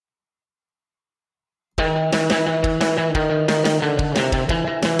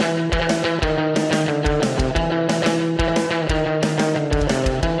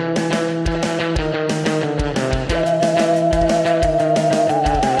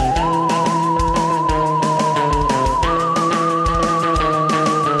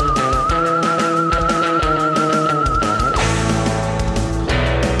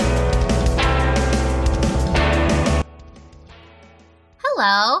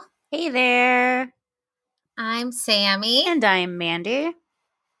Hey there. I'm Sammy, And I'm Mandy.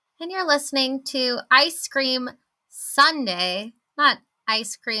 and you're listening to Ice Cream Sunday, not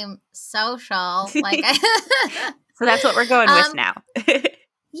Ice Cream Social. So that's what we're going with um, now.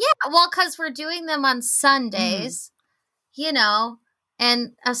 yeah, well, because we're doing them on Mhm. Sundays, you know,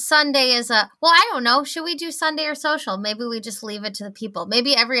 and a Sunday is I don't know. Should we do Sunday or social? Maybe we just leave it to the people.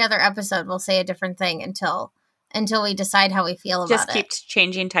 Maybe every other episode we'll say a different thing until we decide how we feel Just about it. keep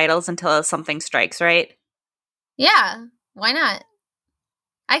changing titles until something strikes, right? Yeah, why not?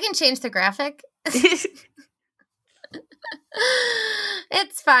 I can change the graphic.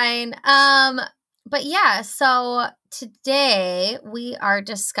 It's fine. But yeah, so today we are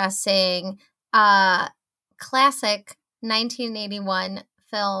discussing classic 1981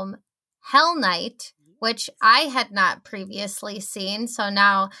 film Hell Night, which I had not previously seen, so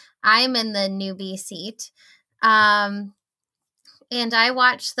now I'm in the newbie seat. Um and I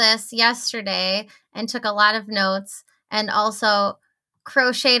watched this yesterday and took a lot of notes and also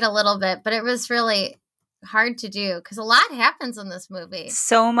crocheted a little bit, but it was really hard to do because a lot happens in this movie.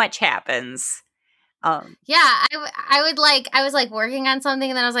 So much happens. Um, Yeah, I was like working on something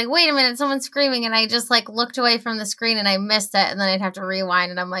and then I was like, wait a minute, someone's screaming. And I just like looked away from the screen and I missed it. And then I'd have to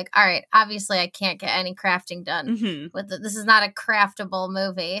rewind. And I'm like, all right, obviously I can't get any crafting done mhm. with it. This is not a craftable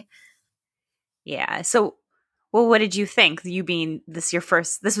movie. Yeah. So, well, what did you think? You being this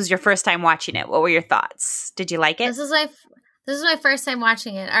was your first time watching it. What were your thoughts? Did you like it? This is my this is my first time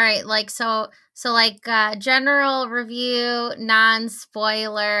watching it. All right, general review,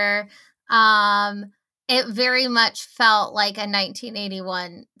 non-spoiler. Um it very much felt like a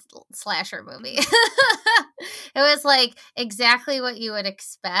 1981 slasher movie. It was like exactly what you would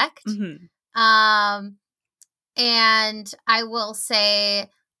expect. Mhm. Um and I will say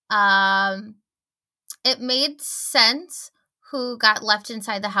um it made sense who got left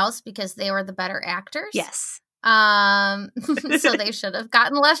inside the house because they were the better actors. Yes. So they should have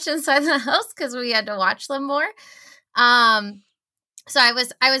gotten left inside the house because we had to watch them more. Um, so I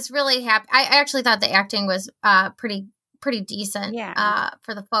was really happy. I actually thought the acting was pretty decent Yeah.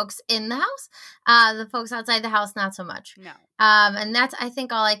 for the folks in the house. The folks outside the house, not so much. No. And that's I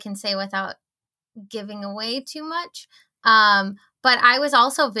think all I can say without giving away too much. But I was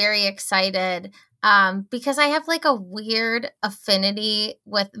also very excited because I have like a weird affinity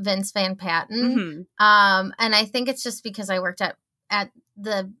with Vince Van Patten. Mhm. And I think it's just because I worked at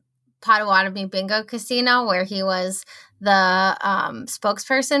the Potawatomi Bingo Casino where he was the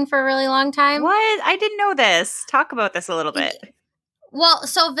spokesperson for a really long time. What? I didn't know this. Talk about this a little bit. Well,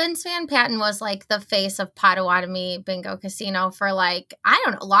 so Vince Van Patten was like the face of Potawatomi Bingo Casino for like, I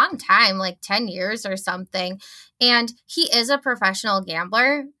don't know, a long time, like 10 years or something. And he is a professional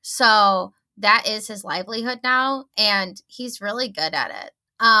gambler. So that is his livelihood now. And he's really good at it.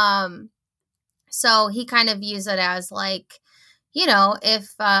 So he kind of views it as like, if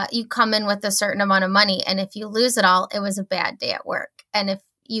you come in with a certain amount of money and if you lose it all, it was a bad day at work. And if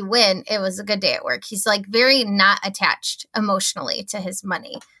you win, it was a good day at work. He's like very not attached emotionally to his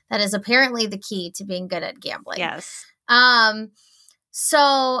money. That is apparently the key to being good at gambling. Yes. Um,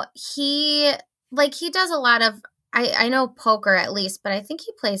 so he does a lot of I know poker at least, but I think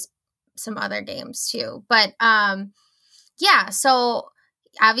he plays some other games too. But yeah, so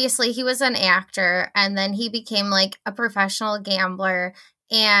obviously he was an actor and then he became like a professional gambler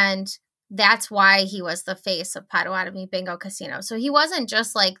and that's why he was the face of Potawatomi Bingo Casino. So he wasn't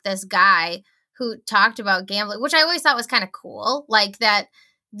just like this guy who talked about gambling, which I always thought was kind of cool, like that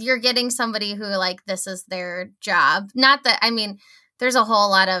you're getting somebody who like this is their job. Not that I mean there's a whole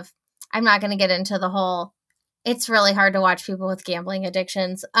lot of I'm not going to get into the whole it's really hard to watch people with gambling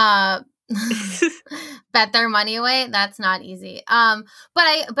addictions bet their money away. That's not easy. But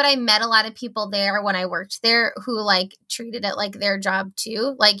I met a lot of people there when I worked there who like treated it like their job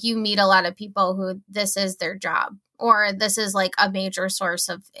too. Like you meet a lot of people who this is their job or this is like a major source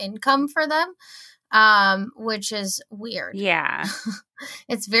of income for them. Which is weird. Yeah.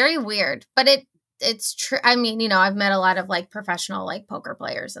 It's very weird, but it's true. I mean, I've met a lot of like professional like poker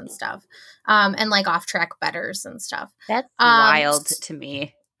players and stuff, and like off track bettors and stuff. That's wild to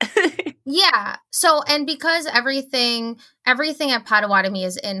me. Yeah. So, and because everything at Potawatomi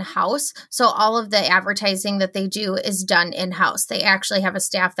is in house, so all of the advertising that they do is done in house. They actually have a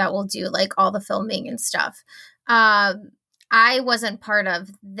staff that will do like all the filming and stuff. I wasn't part of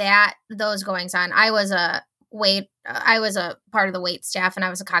those goings on. I was a part of the wait staff and I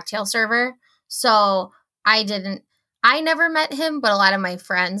was a cocktail server. So I never met him, but a lot of my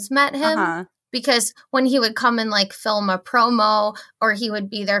friends met him. Uh-huh. Because when he would come and like film a promo or he would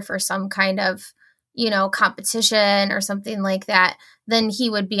be there for some kind of competition or something like that, then he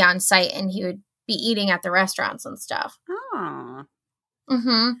would be on site and he would be eating at the restaurants and stuff. Oh.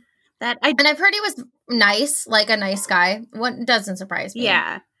 Mm-hmm. And I've heard he was nice, like a nice guy. What doesn't surprise me.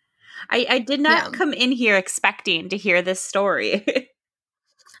 Yeah. I did not come in here expecting to hear this story.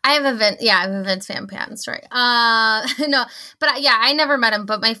 I have a Vince Van Patten story. No, but I never met him,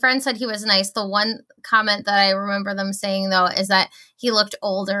 but my friend said he was nice. The one comment that I remember them saying though is that he looked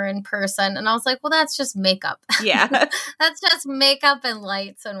older in person, and I was like, well, that's just makeup. Yeah. That's just makeup and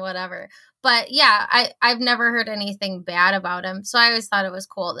lights and whatever. But yeah, I've never heard anything bad about him, so I always thought it was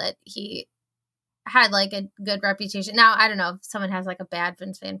cool that he had like a good reputation. Now I don't know if someone has like a bad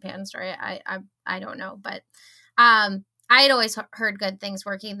Vince Van Patten story. I don't know, but I had always heard good things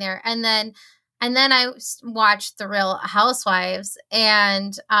working there. And then I watched The Real Housewives,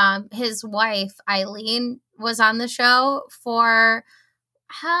 and his wife, Eileen, was on the show for,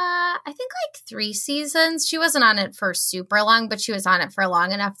 I think like 3 seasons. She wasn't on it for super long, but she was on it for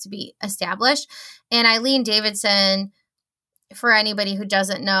long enough to be established. And Eileen Davidson, for anybody who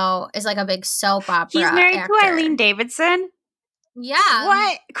doesn't know, is like a big soap opera He's married actor. to Eileen Davidson? Yeah.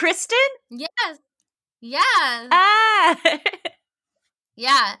 What? Kristen? Yes. Yeah. Ah.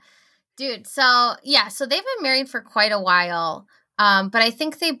 Yeah. Dude, so they've been married for quite a while. But I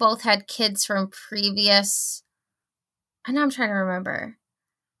think they both had kids from previous. I know, I'm trying to remember.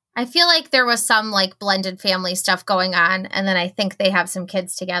 I feel like there was some like blended family stuff going on, and then I think they have some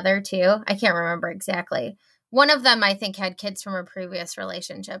kids together too. I can't remember exactly. One of them I think had kids from a previous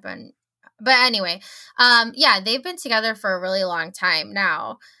relationship, but anyway, they've been together for a really long time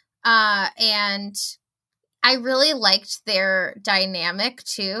now. And I really liked their dynamic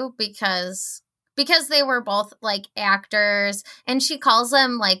too, because they were both like actors, and she calls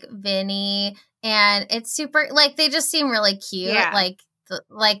them like Vinny, and it's super, like, they just seem really cute. Yeah.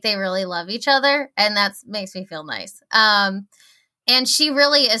 Like they really love each other, and that makes me feel nice. And she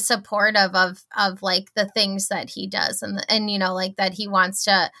really is supportive of like the things that he does, and like that he wants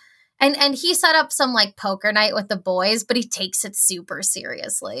to, and he set up some like poker night with the boys, but he takes it super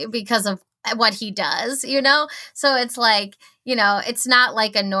seriously because of what he does, so it's like, it's not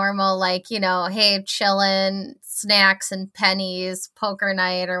like a normal, like, hey, chillin', snacks and pennies, poker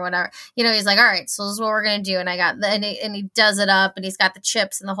night or whatever. He's like, all right, so this is what we're gonna do, and I got and he does it up, and he's got the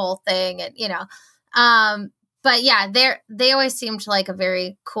chips and the whole thing, and but yeah, they always seemed like a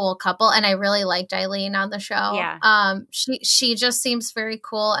very cool couple, and I really liked Eileen on the show. Yeah. She just seems very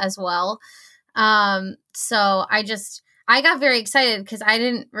cool as well. So I got very excited because I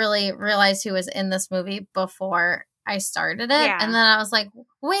didn't really realize who was in this movie before I started it. Yeah. And then I was like,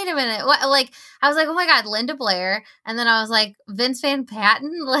 wait a minute. What? Like, I was like, oh my God, Linda Blair. And then I was like, Vince Van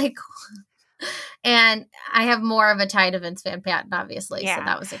Patten? Like, and I have more of a tie to Vince Van Patten, obviously. Yeah. So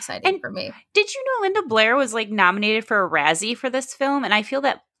that was exciting for me. Did you know Linda Blair was like nominated for a Razzie for this film? And I feel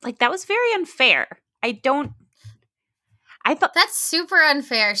that like that was very unfair. I thought that's super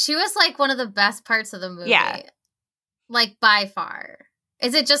unfair. She was like one of the best parts of the movie. Yeah. Like by far.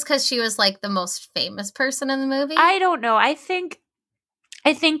 Is it just because she was like the most famous person in the movie? I don't know. I think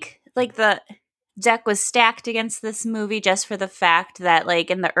like the deck was stacked against this movie just for the fact that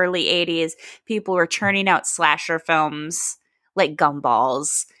like in the early 80s, people were churning out slasher films like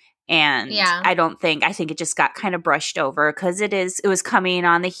Gumballs. And yeah. I think it just got kind of brushed over because it was coming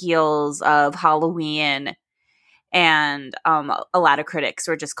on the heels of Halloween. And a lot of critics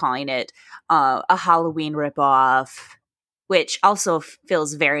were just calling it a Halloween ripoff, which also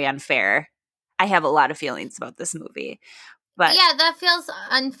feels very unfair. I have a lot of feelings about this movie, but yeah, that feels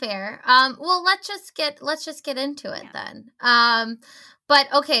unfair. Well, let's just get into it then.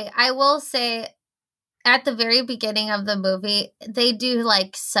 But okay, I will say at the very beginning of the movie, they do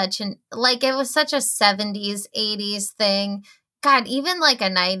like it was such a 70s, 80s thing. God, even like a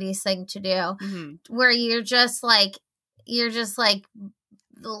 90s thing to do, mm-hmm. where you're just like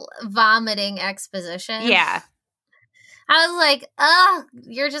vomiting exposition. Yeah. I was like, oh,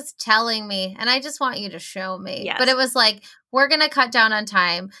 you're just telling me, and I just want you to show me. Yes. But it was like, we're going to cut down on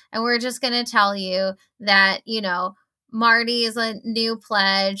time, and we're just going to tell you that, Marty is a new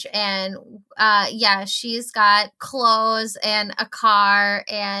pledge, and she's got clothes and a car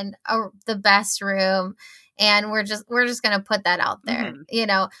and the best room, and we're just going to put that out there,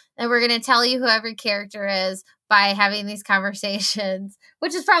 mm-hmm. And we're going to tell you who every character is by having these conversations,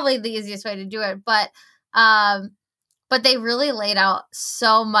 which is probably the easiest way to do it, but they really laid out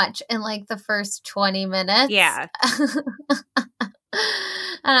so much in like the first 20 minutes. Yeah.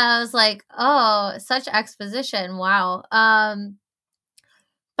 And I was like, oh, such exposition. Wow.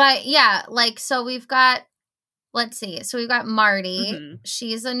 But yeah, like, so we've got, let's see. So we've got Marty. Mm-hmm.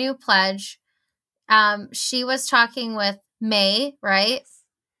 She's a new pledge. She was talking with May, right?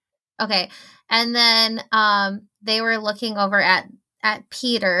 Okay. And then they were looking over at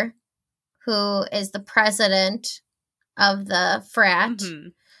Peter, who is the president of the frat.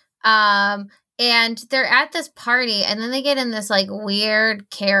 Mm-hmm. And they're at this party, and then they get in this like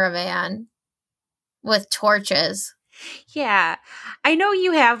weird caravan with torches. Yeah. I know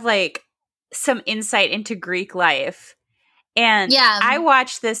you have like some insight into Greek life. And I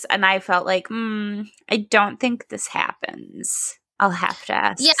watched this and I felt like, I don't think this happens. I'll have to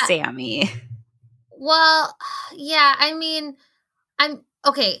ask Sammy. Well, yeah, I mean,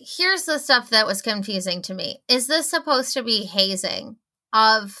 okay, here's the stuff that was confusing to me. Is this supposed to be hazing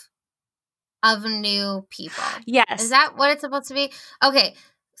of new people? Yes. Is that what it's supposed to be? Okay,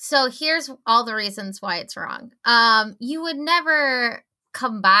 so here's all the reasons why it's wrong. You would never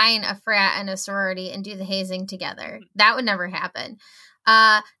combine a frat and a sorority and do the hazing together. That would never happen.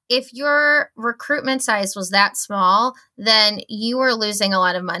 If your recruitment size was that small, then you were losing a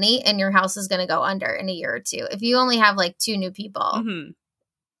lot of money and your house is going to go under in a year or two. If you only have like 2 new people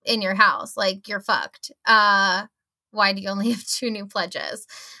in your house, like you're fucked. Why do you only have 2 new pledges?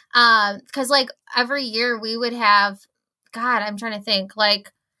 Because like every year we would have, God, I'm trying to think,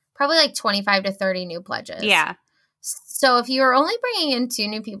 like probably like 25 to 30 new pledges. Yeah. So if you are only bringing in 2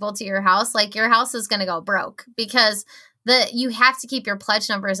 new people to your house, like your house is going to go broke because you have to keep your pledge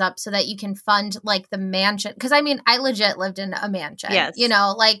numbers up so that you can fund like the mansion. Because I mean, I legit lived in a mansion. Yes. You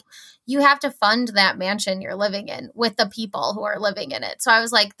know, like you have to fund that mansion you're living in with the people who are living in it. So I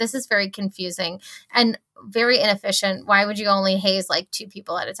was like, this is very confusing and very inefficient. Why would you only haze like 2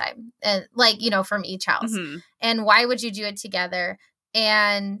 people at a time? And like, you know, from each house. Mm-hmm. And why would you do it together?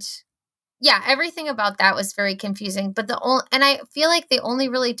 And yeah, everything about that was very confusing. But and I feel like they only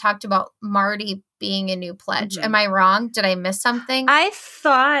really talked about Marty being a new pledge. Mm-hmm. Am I wrong? Did I miss something? I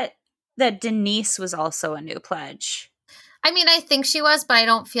thought that Denise was also a new pledge. I mean, I think she was, but I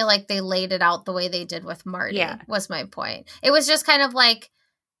don't feel like they laid it out the way they did with Marty. Yeah. Was my point. It was just kind of like,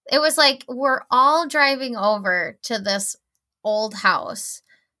 it was like, we're all driving over to this old house,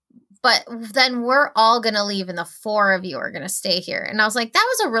 but then we're all going to leave and the 4 of you are going to stay here. And I was like, that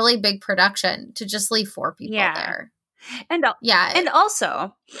was a really big production to just leave 4 people there. And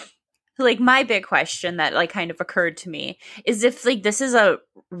also, like my big question that like kind of occurred to me is if like this is a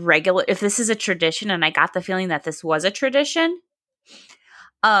tradition, and I got the feeling that this was a tradition,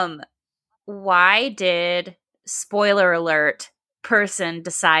 why did, spoiler alert, person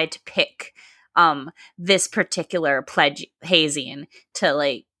decide to pick this particular pledge hazing to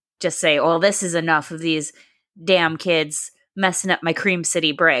like just say, well, this is enough of these damn kids messing up my Cream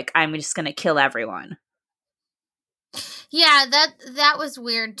City brick. I'm just going to kill everyone. Yeah, that was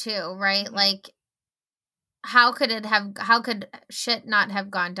weird too, right? Like, how could shit not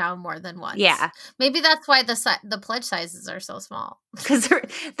have gone down more than once? Yeah. Maybe that's why the pledge sizes are so small. Because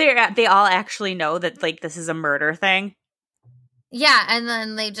they all actually know that like this is a murder thing. Yeah, and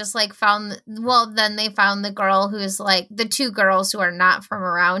then they just like then they found the girl who's like the 2 girls who are not from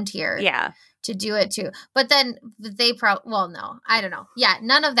around here. Yeah. To do it too. But then they no, I don't know. Yeah,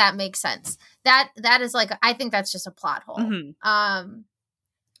 none of that makes sense. That is like, I think that's just a plot hole. Mm-hmm.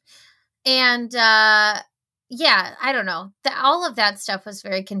 Yeah, I don't know. All of that stuff was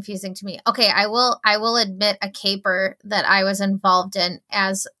very confusing to me. Okay, I will admit a caper that I was involved in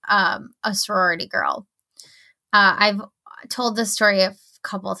as a sorority girl. I've told this story a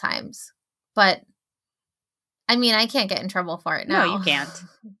couple times, but I mean, I can't get in trouble for it now. No, you can't.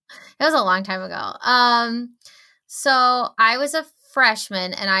 It was a long time ago. So I was a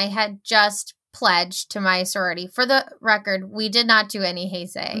freshman and I had just pledged to my sorority. For the record, we did not do any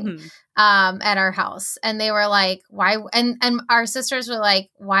hazing at our house. And they were like, why? And our sisters were like,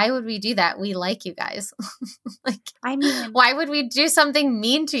 why would we do that? We like you guys. Like, I mean, why would we do something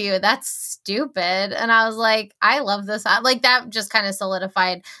mean to you? That's stupid. And I was like, I love this. Like, that just kind of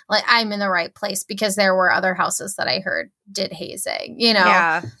solidified, like, I'm in the right place because there were other houses that I heard did hazing, you know?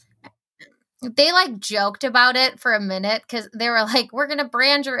 Yeah. They like joked about it for a minute because they were like, we're going to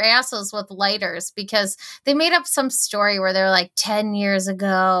brand your asses with lighters, because they made up some story where they're like 10 years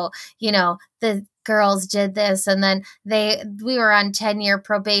ago, you know, the girls did this and then we were on 10-year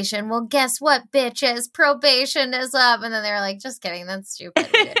probation. Well, guess what, bitches? Probation is up. And then they were like, just kidding. That's stupid.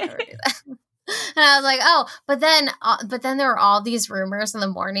 We didn't ever do that. And I was like, oh, but then there were all these rumors in the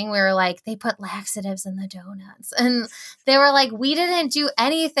morning. We were like, they put laxatives in the donuts, and they were like, we didn't do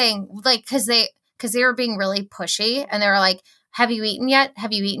anything, like, because they were being really pushy, and they were like, have you eaten yet?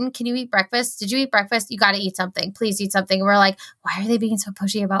 Have you eaten? Can you eat breakfast? Did you eat breakfast? You got to eat something. Please eat something. And we're like, why are they being so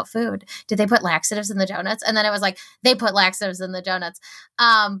pushy about food? Did they put laxatives in the donuts? And then it was like, they put laxatives in the donuts.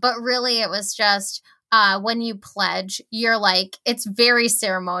 But really it was just, when you pledge, you're like, it's very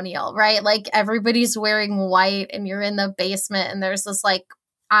ceremonial, right? Like everybody's wearing white and you're in the basement and there's this like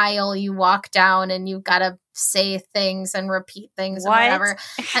aisle you walk down and you've got to say things and repeat things and whatever.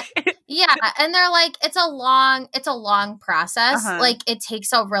 Yeah. And they're like, it's a long process. Like it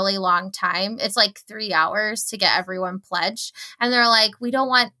takes a really long time. It's like 3 hours to get everyone pledged. And they're like, we don't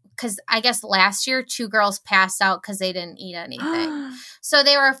want, because I guess last year 2 girls passed out because they didn't eat anything. So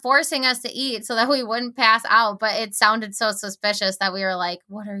they were forcing us to eat so that we wouldn't pass out. But it sounded so suspicious that we were like,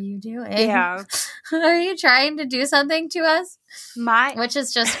 what are you doing? Yeah. Are you trying to do something to us? Which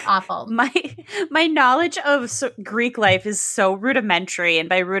is just awful. My knowledge of Greek life is so rudimentary. And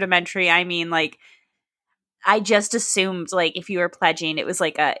by rudimentary, I mean like, I just assumed like if you were pledging, it was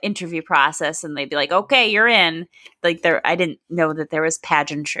like a interview process and they'd be like, okay, you're in. Like I didn't know that there was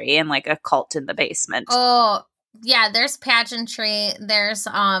pageantry and like a cult in the basement. Oh, yeah, there's pageantry. There's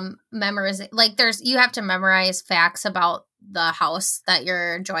memorization. Like you have to memorize facts about the house that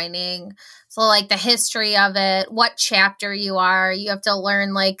you're joining. So like the history of it, what chapter you are. You have to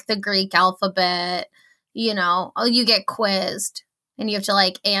learn like the Greek alphabet, you know. Oh, you get quizzed. And you have to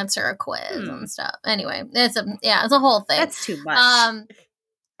like answer a quiz and stuff. Anyway, it's a whole thing. That's too much.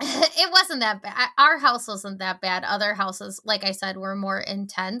 It wasn't that bad. Our house wasn't that bad. Other houses, like I said, were more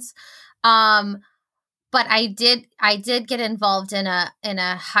intense. But I did get involved in a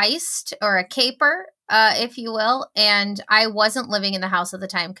heist or a caper, if you will. And I wasn't living in the house at the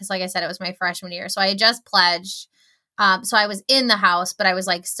time because, like I said, it was my freshman year. So I had just pledged. So I was in the house, but I was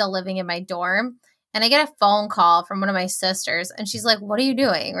like still living in my dorm. And I get a phone call from one of my sisters and she's like, what are you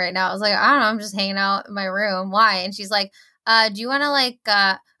doing right now? I was like, I don't know. I'm just hanging out in my room. Why? And she's like, do you want to like,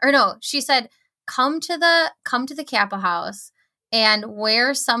 or no, she said, come to the Kappa house and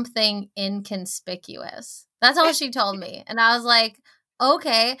wear something inconspicuous. That's all she told me. And I was like,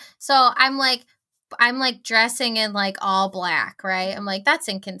 okay. So I'm like dressing in like all black, right? I'm like, that's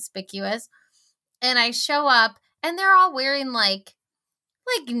inconspicuous. And I show up and they're all wearing like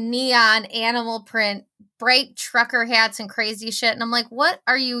neon animal print, bright trucker hats and crazy shit. And I'm like, what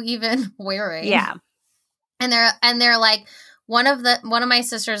are you even wearing? Yeah. And they're like, one of my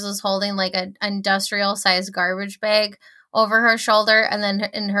sisters was holding like an industrial sized garbage bag over her shoulder. And then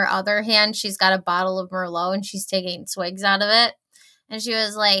in her other hand, she's got a bottle of Merlot and she's taking swigs out of it. And she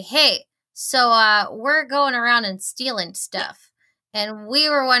was like, hey, so we're going around and stealing stuff. And we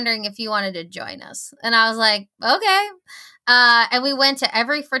were wondering if you wanted to join us. And I was like, okay. And we went to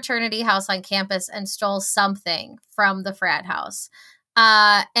every fraternity house on campus and stole something from the frat house.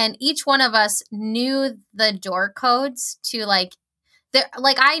 And each one of us knew the door codes to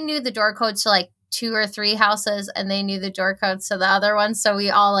I knew the door codes to like 2 or 3 houses and they knew the door codes to the other ones. So we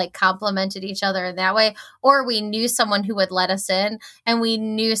all like complimented each other in that way. Or we knew someone who would let us in and we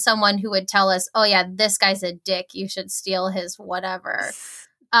knew someone who would tell us, oh yeah, this guy's a dick. You should steal his whatever.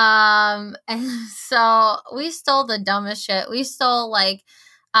 And so we stole the dumbest shit. We stole like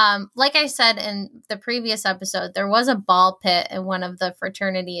I said in the previous episode, there was a ball pit in one of the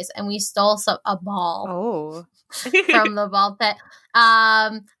fraternities and we stole a ball from the ball pit.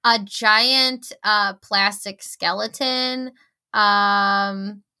 A giant plastic skeleton,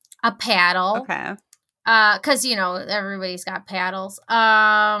 a paddle. Okay. Cause you know, everybody's got paddles.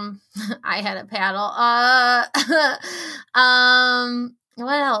 I had a paddle.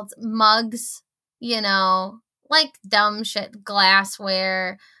 What else? Mugs, you know, like dumb shit,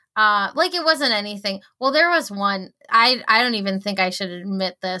 glassware. Like it wasn't anything. Well, there was one, I don't even think I should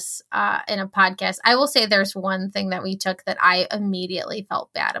admit this in a podcast. I will say there's one thing that we took that I immediately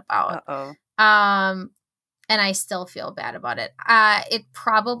felt bad about. Uh-oh. And I still feel bad about it. It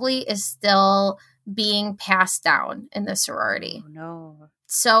probably is still being passed down in the sorority. Oh, no.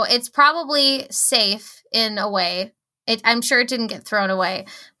 So it's probably safe in a way. I'm sure it didn't get thrown away,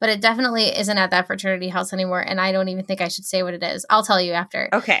 but it definitely isn't at that fraternity house anymore. And I don't even think I should say what it is. I'll tell you after.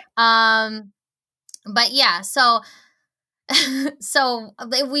 Okay. But yeah, so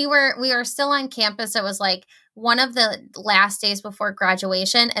we were still on campus. It was like one of the last days before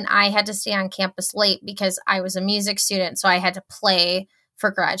graduation, and I had to stay on campus late because I was a music student, so I had to play for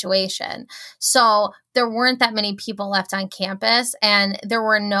graduation. So there weren't that many people left on campus and there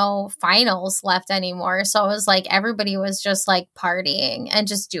were no finals left anymore. So it was like everybody was just like partying and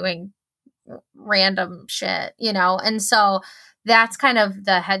just doing random shit, you know? And so that's kind of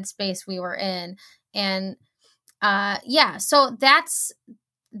the headspace we were in. And yeah, so that's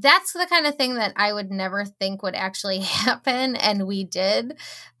that's the kind of thing that I would never think would actually happen, and we did.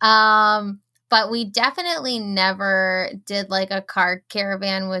 But we definitely never did like a car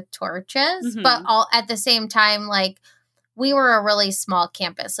caravan with torches. Mhm. But all at the same time, like we were a really small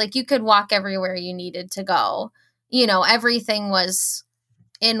campus. Like you could walk everywhere you needed to go. You know, everything was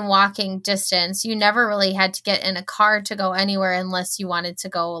in walking distance. You never really had to get in a car to go anywhere unless you wanted to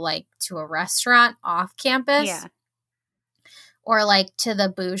go like to a restaurant off campus. Yeah. Or like to the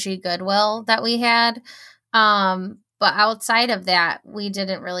bougie Goodwill that we had. But outside of that, we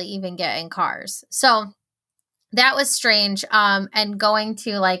didn't really even get in cars. So that was strange. And going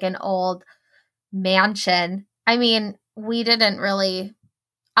to like an old mansion, I mean, we didn't really,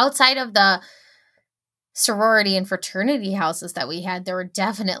 outside of the sorority and fraternity houses that we had, there were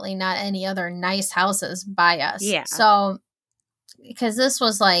definitely not any other nice houses by us. Yeah. So, because this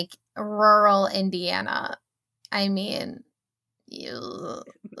was like rural Indiana. I mean,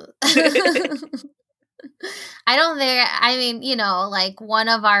 I mean, you know, like one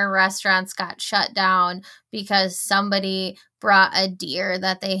of our restaurants got shut down because somebody brought a deer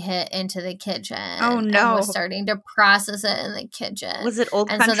that they hit into the kitchen. Oh, no. And was starting to process it in the kitchen. Was it Old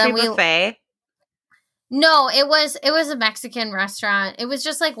And so Country then Buffet? No, it was a Mexican restaurant. It was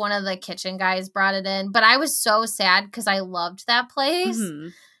just like one of the kitchen guys brought it in. But I was so sad because I loved that place.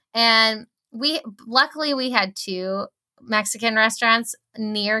 Mhm. And luckily we had 2 Mexican restaurants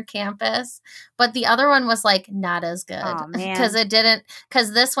near campus, but the other one was like not as good Aw, man.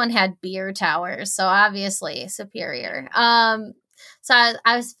 because this one had beer towers, so obviously superior. So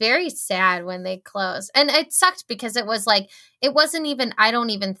I was very sad when they closed, and it sucked because it was like it wasn't even, I don't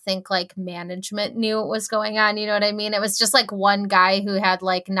even think like management knew what was going on, you know what I mean? It was just like one guy who had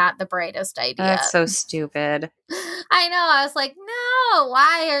like not the brightest idea. That's so stupid. I know. I was like, no,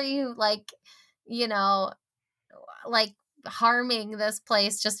 why are you like, you know, like harming this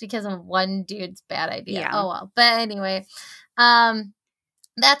place just because of one dude's bad idea? Yeah. Oh well. But anyway,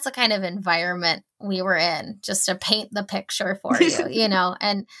 that's the kind of environment we were in, just to paint the picture for you, you know,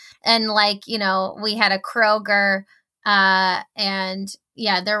 and like, you know, we had a Kroger, and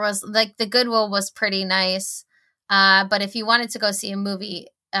yeah, there was like the Goodwill was pretty nice. But if you wanted to go see a movie,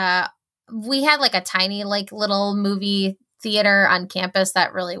 we had like a tiny, like little movie theater on campus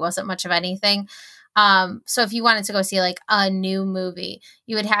that really wasn't much of anything. So if you wanted to go see like a new movie,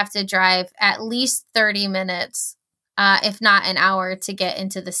 you would have to drive at least 30 minutes, if not an hour, to get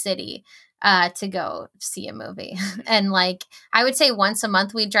into the city, to go see a movie. And like, I would say once a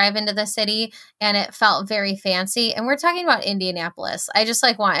month we'd drive into the city, and it felt very fancy. And we're talking about Indianapolis. I just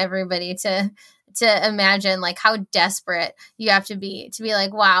like want everybody to imagine like how desperate you have to be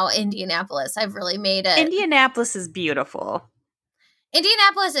like, wow, Indianapolis, I've really made it. Indianapolis is beautiful.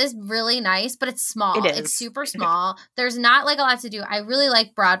 Indianapolis is really nice, but it's small. It is. It's super small. There's not like a lot to do. I really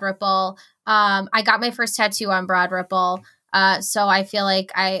like Broad Ripple. I got my first tattoo on Broad Ripple. So I feel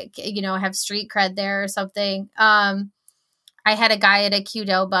like I, you know, have street cred there or something. I had a guy at a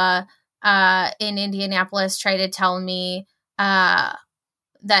Qdoba in Indianapolis try to tell me that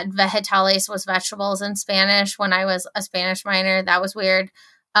vegetales was vegetables in Spanish when I was a Spanish minor. That was weird.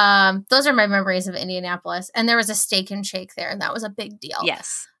 Those are my memories of Indianapolis. And there was a Steak and Shake there, and that was a big deal.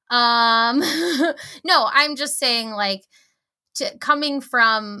 Yes. No, I'm just saying, like, coming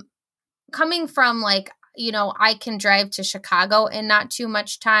from like, you know, I can drive to Chicago in not too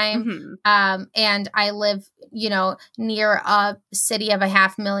much time. Mhm. And I live, you know, near a city of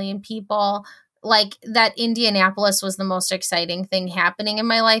 500,000 people. Like, that Indianapolis was the most exciting thing happening in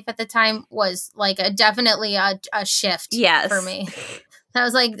my life at the time, was like definitely a shift Yes. for me. That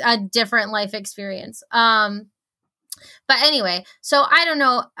was like a different life experience. But anyway, so I don't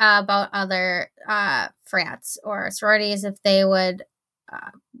know about other frats or sororities, if they would.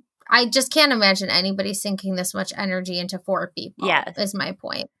 I just can't imagine anybody sinking this much energy into 4 people. Yes. Is my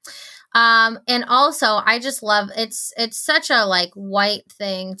point. And also, I just love it's such a like white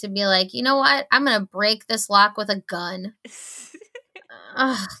thing to be like, you know what? I'm gonna break this lock with a gun.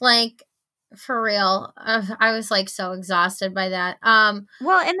 Like, for real. I was like so exhausted by that.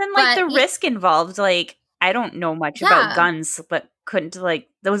 Well, and then like the risk involved, like, I don't know much about guns, but couldn't like,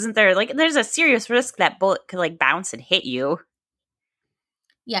 wasn't there like, there's a serious risk that bullet could like bounce and hit you.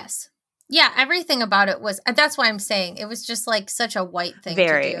 Yes. Yeah, everything about it was, that's why I'm saying it was just like such a white thing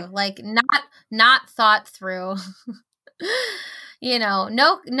to do. Like not thought through. You know,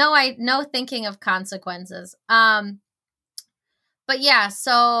 no thinking of consequences. But yeah,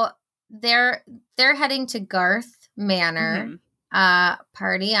 so they're heading to Garth Manor,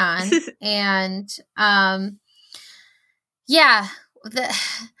 party on. And yeah,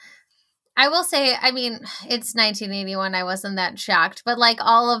 I will say, I mean, it's 1981. I wasn't that shocked, but like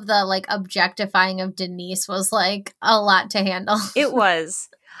all of the like objectifying of Denise was like a lot to handle. It was.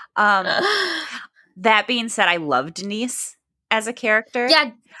 That being said, I love Denise as a character.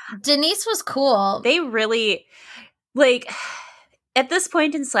 Yeah, Denise was cool. They really, like, at this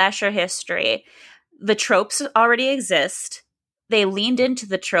point in slasher history, the tropes already exist. They leaned into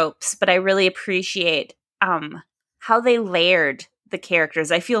the tropes, but I really appreciate how they layered the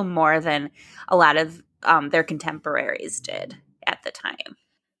characters. I feel more than a lot of their contemporaries did at the time.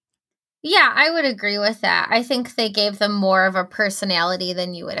 Yeah, I would agree with that. I think they gave them more of a personality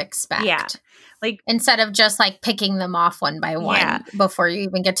than you would expect. Yeah. Like, instead of just like picking them off one by one before you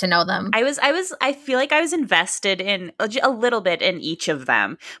even get to know them. I feel like I was invested in a little bit in each of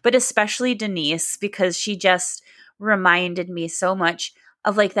them, but especially Denise, because she just reminded me so much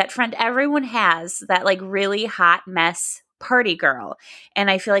of like that friend everyone has, that like really hot mess party girl. And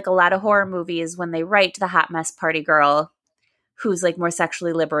I feel like a lot of horror movies, when they write the hot mess party girl who's like more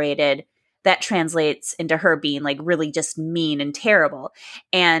sexually liberated, that translates into her being like really just mean and terrible.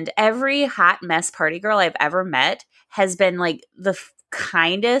 And every hot mess party girl I've ever met has been like the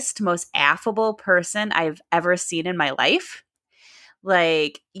kindest, most affable person I've ever seen in my life.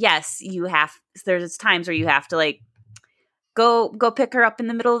 Like, yes, there's times where you have to like go pick her up in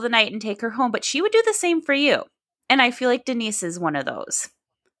the middle of the night and take her home, but she would do the same for you. And I feel like Denise is one of those.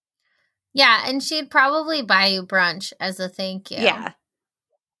 Yeah, and she'd probably buy you brunch as a thank you. Yeah.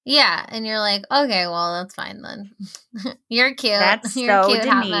 Yeah, and you're like, okay, well, that's fine then. You're cute. That's You're so cute,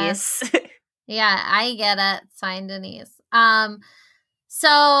 Denise. Yeah, I get it. Sign Denise.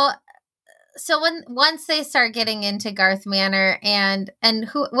 So once they start getting into Garth Manor, and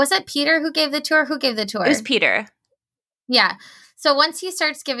who was it? Peter who gave the tour? Who gave the tour? It was Peter. Yeah. So once he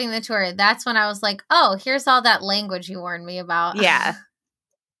starts giving the tour, that's when I was like, oh, here's all that language you warned me about. Yeah.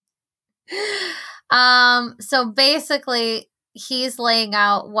 So basically he's laying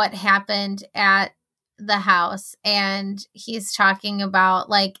out what happened at the house, and he's talking about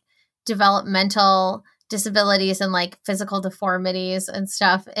like developmental disabilities and like physical deformities and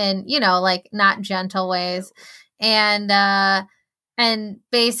stuff, and you know, like not gentle ways. And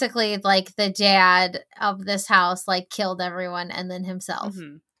basically like the dad of this house like killed everyone and then himself.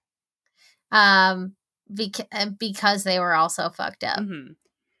 Because they were all so fucked up.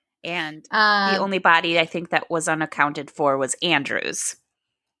 And the only body I think that was unaccounted for was Andrew's.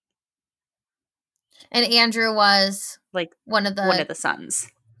 And Andrew was like one of the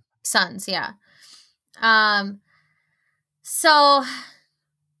sons. Sons, yeah. So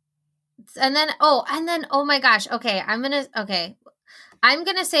and then oh my gosh, okay, I'm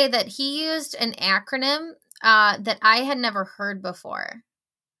gonna say that he used an acronym that I had never heard before.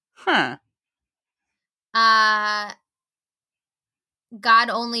 Huh. God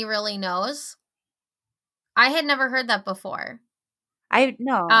Only Really Knows. I had never heard that before. I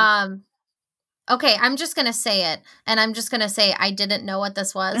know. Okay, I'm just going to say it. And I'm just going to say I didn't know what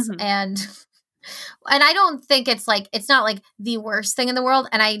this was. And I don't think it's not like the worst thing in the world.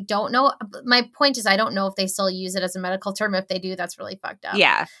 And I don't know. My point is, I don't know if they still use it as a medical term. If they do, that's really fucked up.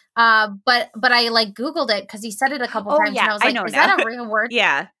 Yeah. But I like Googled it because he said it a couple times. Yeah, and I was like, is that a real word?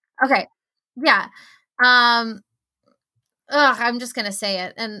 Yeah. Okay. Yeah. I'm just going to say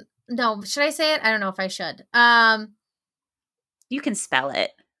it. And no, should I say it? I don't know if I should. You can spell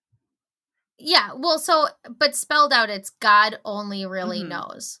it. Yeah. Well, but spelled out, it's God Only Really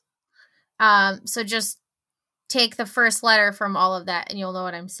Knows. So just take the first letter from all of that and you'll know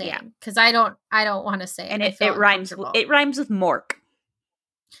what I'm saying. Because I don't want to say it. And it rhymes with Mork.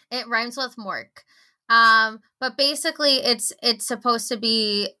 It rhymes with Mork. But basically it's supposed to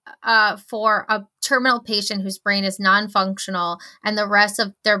be for a terminal patient whose brain is non-functional and the rest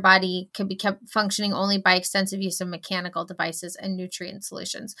of their body can be kept functioning only by extensive use of mechanical devices and nutrient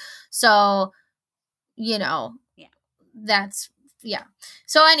solutions. So, you know,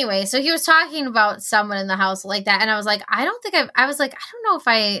 So anyway, so he was talking about someone in the house like that. And I was like, I don't know if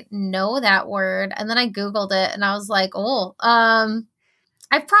I know that word. And then I Googled it and I was like,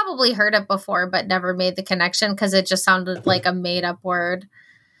 I've probably heard it before, but never made the connection because it just sounded like a made up word,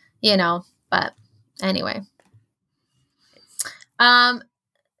 you know, but anyway.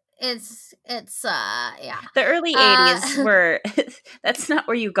 It's yeah. The early 80s were, that's not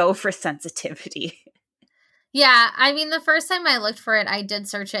where you go for sensitivity. Yeah. I mean, the first time I looked for it, I did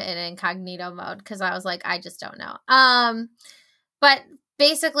search it in incognito mode because I was like, I just don't know. But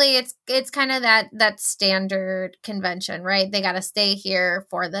basically it's kind of that standard convention, right? They got to stay here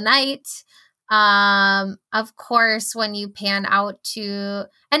for the night. Of course, when you pan out to,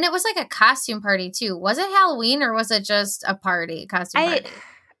 and it was like a costume party too. Was it Halloween or was it just a costume party?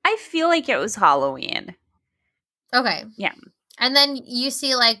 I feel like it was Halloween. Okay. Yeah. And then you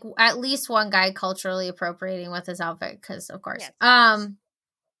see like at least one guy culturally appropriating with his outfit because of course. Yes.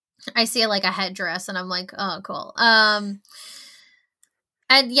 I see like a headdress and I'm like, oh cool.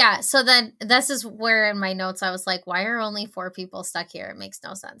 And yeah, so then this is where in my notes I was like, why are only 4 people stuck here? It makes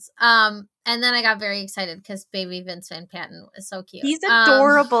no sense. And then I got very excited because baby Vince Van Patten is so cute. He's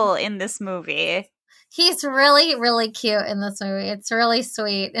adorable in this movie. He's really, really cute in this movie. It's really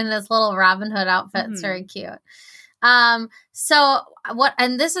sweet in this little Robin Hood outfit. It's very cute. So what,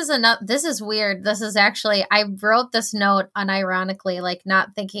 and this is weird. This is actually, I wrote this note unironically, like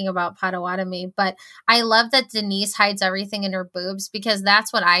not thinking about Potawatomi, but I love that Denise hides everything in her boobs because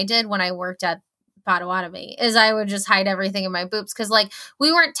that's what I did when I worked at Potawatomi is I would just hide everything in my boobs. Cause like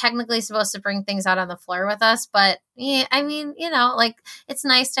we weren't technically supposed to bring things out on the floor with us, but yeah, I mean, you know, like it's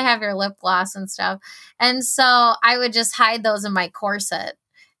nice to have your lip gloss and stuff. And so I would just hide those in my corset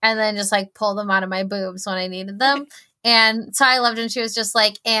and then just like pull them out of my boobs when I needed them. And so I loved when she was just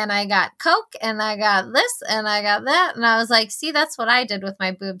like, and I got Coke and I got this and I got that. And I was like, see, that's what I did with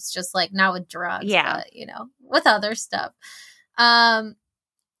my boobs, just like not with drugs, but you know, with other stuff.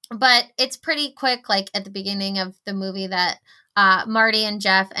 But it's pretty quick, like at the beginning of the movie that Marty and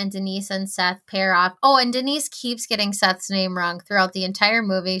Jeff and Denise and Seth pair off. Oh, and Denise keeps getting Seth's name wrong throughout the entire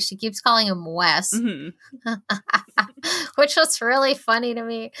movie. She keeps calling him Wes, which was really funny to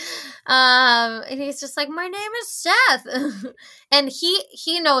me. And he's just like, my name is Seth. And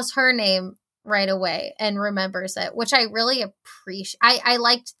he knows her name right away and remembers it, which I really appreciate. I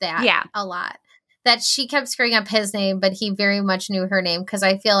liked that a lot. That she kept screwing up his name, but he very much knew her name because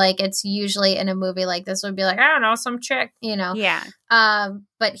I feel like it's usually in a movie like this would be like, I don't know, some chick, you know. Yeah.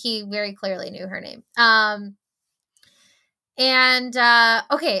 But he very clearly knew her name.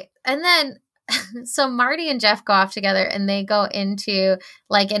 Okay, and then so Marty and Jeff go off together and they go into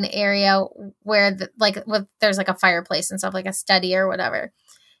like an area where there's like a fireplace and stuff, like a study or whatever.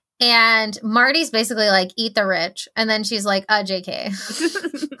 And Marty's basically like, eat the rich. And then she's like, JK.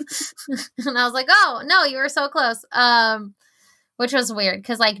 And I was like, oh, no, you were so close. Which was weird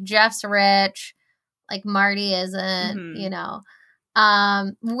because like Jeff's rich, like Marty isn't, you know.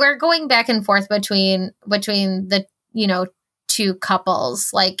 We're going back and forth between the, you know, 2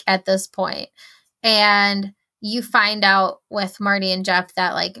 couples like at this point. And you find out with Marty and Jeff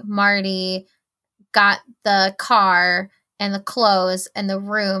that like Marty got the car and the clothes and the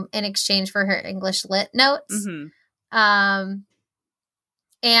room in exchange for her English lit notes.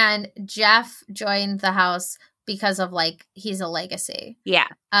 And Jeff joined the house because of like, he's a legacy. Yeah.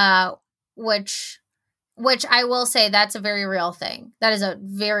 Which I will say that's a very real thing. That is a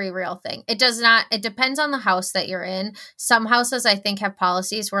very real thing. It depends on the house that you're in. Some houses I think have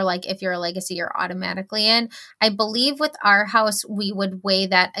policies where like, if you're a legacy, you're automatically in. I believe with our house, we would weigh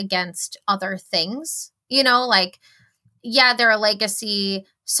that against other things, you know, like, yeah, they're a legacy,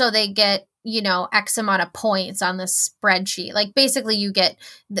 so they get, you know, X amount of points on this spreadsheet. Like basically you get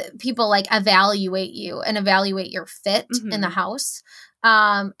people like evaluate you and evaluate your fit in the house.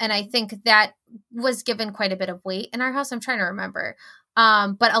 And I think that was given quite a bit of weight in our house. I'm trying to remember.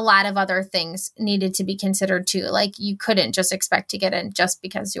 But a lot of other things needed to be considered too. Like you couldn't just expect to get in just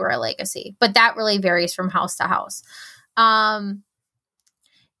because you were a legacy, but that really varies from house to house.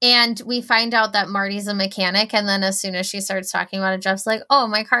 And we find out that Marty's a mechanic. And then as soon as she starts talking about it, Jeff's like, oh,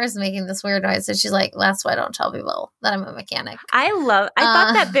 my car is making this weird noise. And she's like, that's why I don't tell people that I'm a mechanic. I thought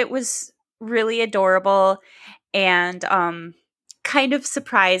that bit was really adorable and kind of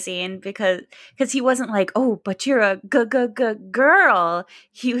surprising because he wasn't like, oh, but you're a girl.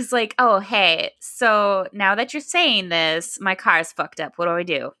 He was like, oh, hey, so now that you're saying this, my car's fucked up. What do I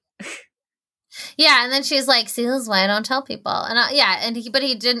do? Yeah, and then she's like, see, this is why I don't tell people. And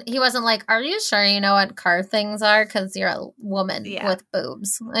he wasn't like, are you sure you know what car things are? Because you're a woman with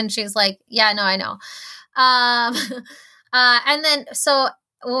boobs. And she's like, yeah, no, I know. And then, so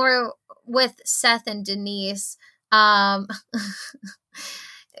when we're with Seth and Denise,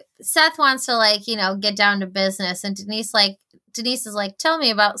 Seth wants to like, you know, get down to business. And Denise is like, tell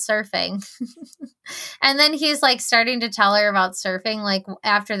me about surfing. And then he's like starting to tell her about surfing, like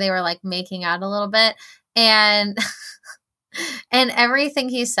after they were like making out a little bit. And everything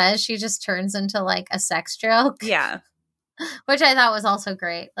he says, she just turns into like a sex joke. Yeah. Which I thought was also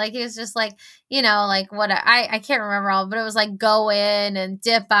great. Like he was just like, you know, like what I can't remember all, but it was like go in and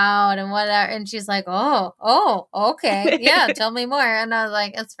dip out and whatever. And she's like, oh, okay. Yeah, tell me more. And I was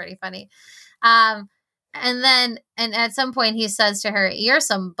like, it's pretty funny. And at some point he says to her, you're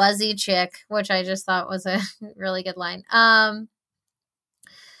some buzzy chick, which I just thought was a really good line.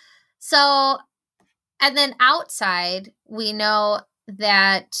 So, and then outside we know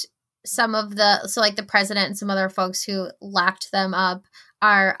that some of the president and some other folks who locked them up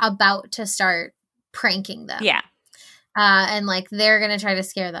are about to start pranking them. Yeah. And like they're going to try to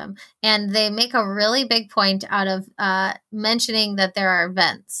scare them. And they make a really big point out of mentioning that there are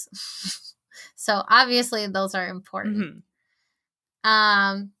vents. So obviously those are important.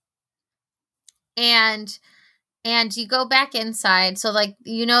 Mm-hmm. And you go back inside. So like,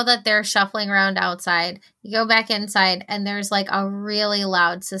 you know that they're shuffling around outside. You go back inside and there's like a really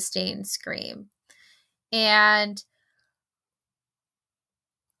loud sustained scream. And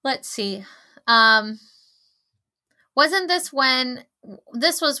let's see. Wasn't this when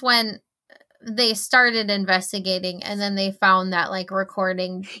they started investigating and then they found that like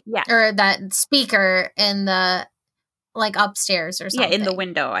recording or that speaker in the like upstairs or something. Yeah, in the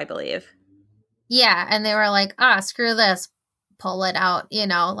window, I believe. Yeah, and they were like, screw this, pull it out, you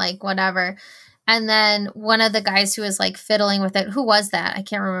know, like whatever. And then one of the guys who was like fiddling with it, who was that? I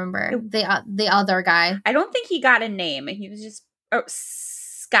can't remember. The other guy. I don't think he got a name. He was just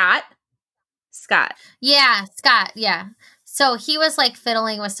Scott. Yeah, Scott. Yeah. So he was like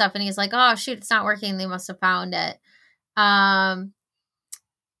fiddling with stuff and he's like, oh shoot, it's not working. They must have found it. But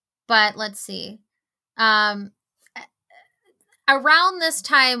let's see. Around this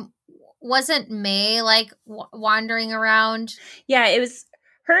time, wasn't May like wandering around? Yeah, it was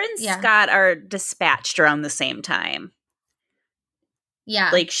her and Scott are dispatched around the same time.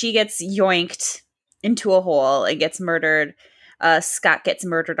 Yeah. Like she gets yoinked into a hole and gets murdered. Scott gets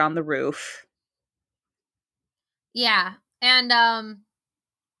murdered on the roof. Yeah. And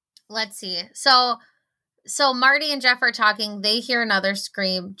let's see. So Marty and Jeff are talking. They hear another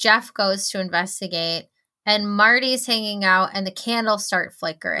scream. Jeff goes to investigate and Marty's hanging out and the candles start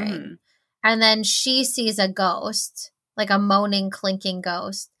flickering. Mm-hmm. And then she sees a ghost, like a moaning, clinking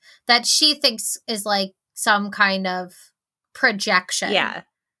ghost that she thinks is like some kind of projection. Yeah.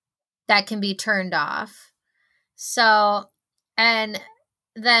 That can be turned off. So, and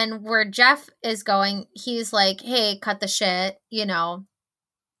then where Jeff is going, he's like, hey, cut the shit, you know.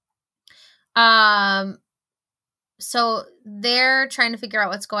 So they're trying to figure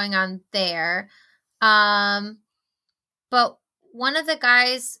out what's going on there. But one of the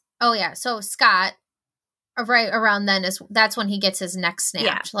guys, so Scott, right around then that's when he gets his neck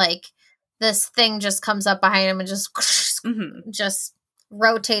snapped. Yeah. Like this thing just comes up behind him and just just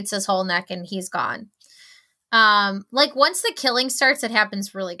rotates his whole neck and he's gone. Like once the killing starts, it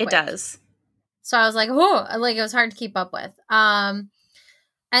happens really quick. It does. So I was like, oh, like it was hard to keep up with. And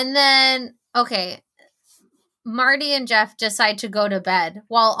then Marty and Jeff decide to go to bed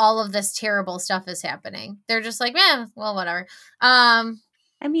while all of this terrible stuff is happening. They're just like, well, whatever.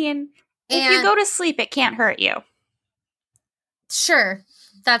 I mean, if you go to sleep, it can't hurt you. Sure.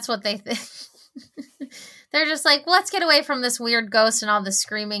 That's what they think. They're just like, let's get away from this weird ghost and all the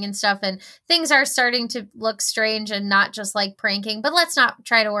screaming and stuff. And things are starting to look strange and not just like pranking, but let's not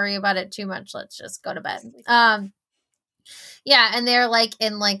try to worry about it too much. Let's just go to bed. Yeah. And they're like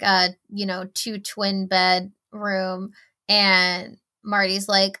in like a, 2 twin bed room. And Marty's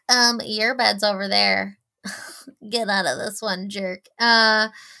like, your bed's over there. Get out of this one, jerk.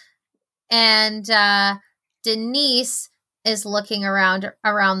 And Denise is looking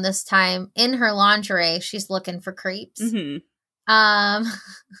around this time in her lingerie. She's looking for creeps. Mm-hmm.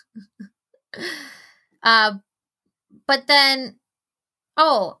 But then,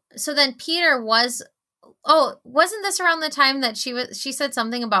 so then Peter wasn't this around the time that she said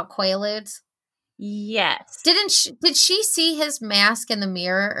something about Quaaludes? Yes. Did she see his mask in the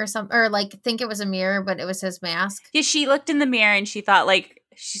mirror or something, or like think it was a mirror, but it was his mask? Yeah, she looked in the mirror and she thought the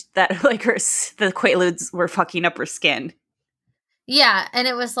Quaaludes were fucking up her skin. Yeah, and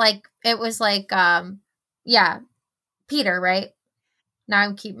it was like Peter, right? Now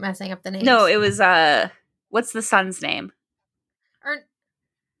I keep messing up the names. No, it was what's the son's name?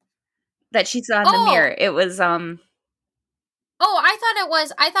 That she saw in the mirror. It was I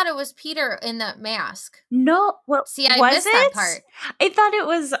thought it was Peter in that mask. No, well, see, I missed that part. I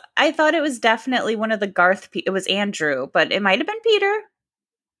thought it was definitely one of the Garth. It was Andrew, but it might have been Peter.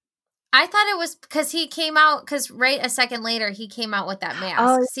 I thought it was because he came out right a second later he came out with that mask.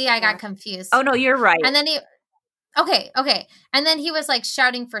 Oh, see, I got confused. Oh no, you're right. And then okay, and then he was like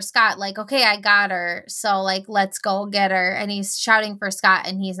shouting for Scott, like, okay, I got her, so like let's go get her. And he's shouting for Scott,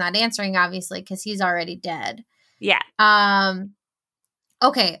 and he's not answering obviously because he's already dead. Yeah.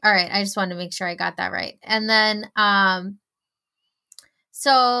 Okay, all right. I just wanted to make sure I got that right. And then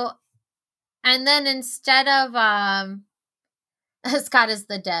instead of Scott is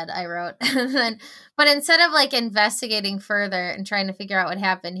the dead, I wrote. But instead of like investigating further and trying to figure out what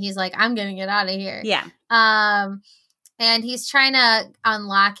happened, he's like, I'm gonna get out of here. Yeah. and he's trying to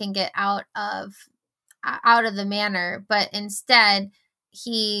unlock and get out of the manor, but instead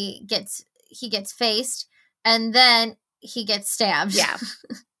he gets faced, and then he gets stabbed. Yeah.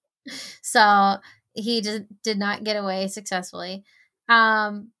 So he did not get away successfully.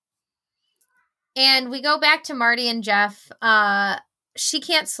 And we go back to Marty and Jeff. She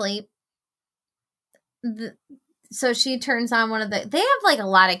can't sleep. So she turns on one of they have like a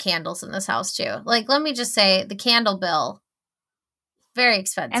lot of candles in this house too. Like, let me just say, the candle bill, very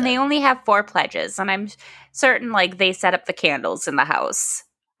expensive. And they only have 4 pledges, and I'm certain like they set up the candles in the house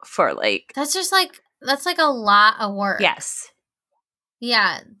for like that's like a lot of work. Yes.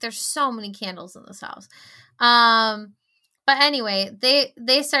 Yeah, there's so many candles in this house. But anyway,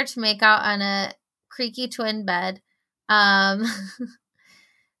 they start to make out on a creaky twin bed.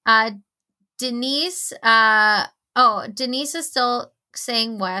 Denise Denise is still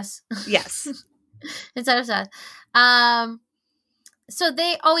saying Wes. Yes. Instead of Seth. So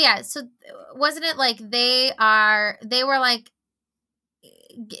so wasn't it like they were like,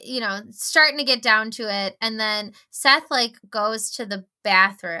 you know, starting to get down to it, and then Seth like goes to the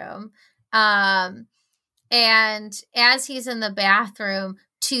bathroom, and as he's in the bathroom,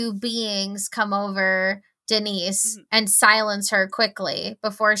 2 beings come over Denise and silence her quickly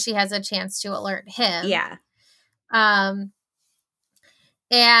before she has a chance to alert him. Yeah. And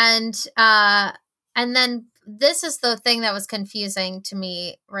then this is the thing that was confusing to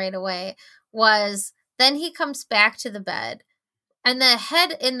me right away, was then he comes back to the bed, and the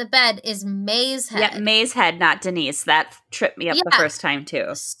head in the bed is May's head. Yeah, May's head, not Denise. That tripped me up the first time too.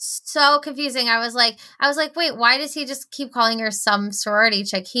 So confusing. I was like, wait, why does he just keep calling her some sorority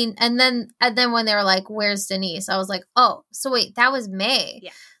chick? And then when they were like, "Where's Denise?" I was like, oh, so wait, that was May.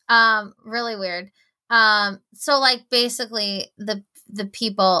 Yeah. Really weird. So like basically the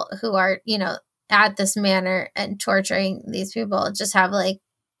people who are, you know, at this manor and torturing these people just have like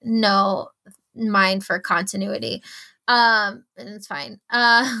no mind for continuity. And it's fine.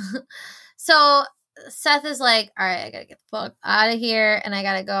 So Seth is like, all right, I gotta get the fuck out of here, and I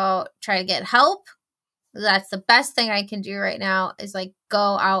gotta go try to get help. That's the best thing I can do right now, is like go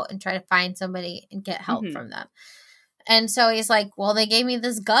out and try to find somebody and get help from them. And so he's like, well, they gave me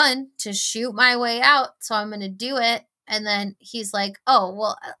this gun to shoot my way out, so I'm gonna do it. And then he's like, oh,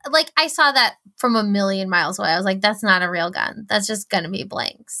 well, like I saw that from a million miles away. I was like, that's not a real gun. That's just gonna be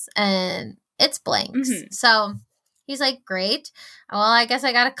blanks. And it's blanks. So he's like, great. Well, I guess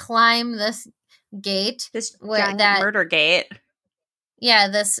I gotta climb this gate. This murder gate. Yeah,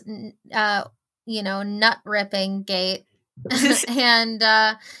 this, you know, nut ripping gate. And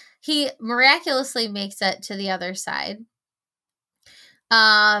he miraculously makes it to the other side.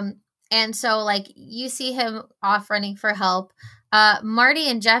 And so, like, you see him off running for help. Marty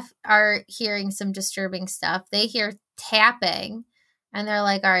and Jeff are hearing some disturbing stuff. They hear tapping, and they're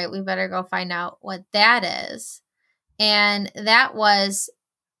like, all right, we better go find out what that is. And that was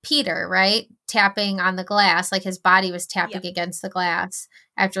Peter, right? Tapping on the glass. Like, his body was tapping against the glass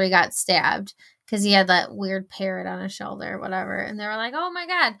after he got stabbed, because he had that weird parrot on his shoulder or whatever. And they were like, oh my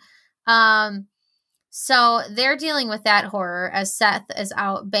God. So they're dealing with that horror as Seth is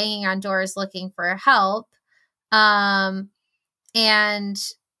out banging on doors looking for help. And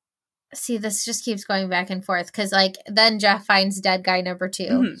see, this just keeps going back and forth, because like then Jeff finds dead guy number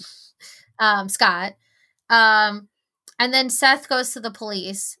 2, Scott. And then Seth goes to the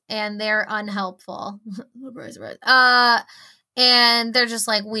police, and they're unhelpful. And they're just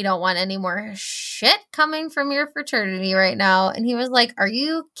like, we don't want any more shit coming from your fraternity right now. And he was like, are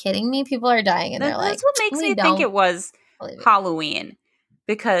you kidding me? People are dying. And they're like, that's what makes me think it was Halloween.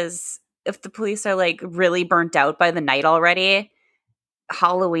 Because if the police are like really burnt out by the night already,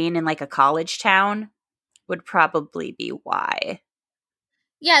 Halloween in like a college town would probably be why.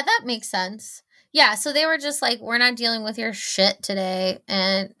 Yeah, that makes sense. Yeah, so they were just like, we're not dealing with your shit today.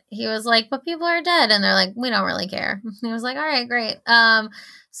 And he was like, but people are dead. And they're like, we don't really care. And he was like, all right, great.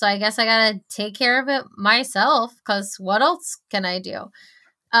 So I guess I got to take care of it myself, because what else can I do?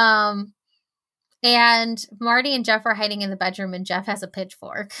 And Marty and Jeff are hiding in the bedroom, and Jeff has a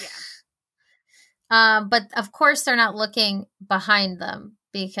pitchfork. Yeah. But of course they're not looking behind them,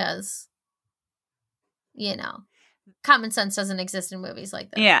 because, you know, common sense doesn't exist in movies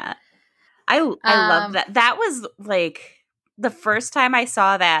like this. Yeah. I love that. That was like the first time I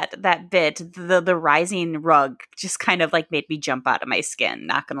saw that bit, the rising rug just kind of like made me jump out of my skin,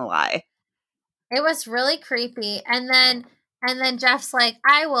 not gonna lie. It was really creepy. And then Jeff's like,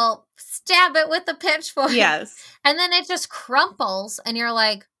 I will stab it with a pitchfork. Yes. And then it just crumples, and you're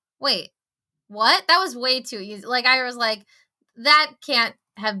like, wait, what? That was way too easy. Like, I was like, that can't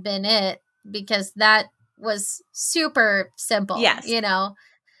have been it, because that was super simple. Yes. You know?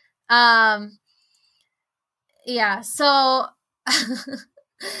 Yeah. So,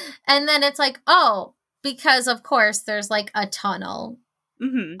 and then it's like, oh, because of course there's like a tunnel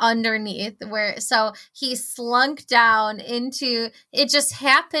underneath where, so he slunk down into, it just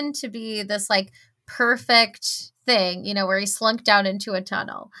happened to be this like perfect thing, you know, where he slunk down into a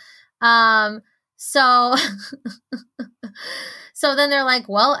tunnel. So, so then they're like,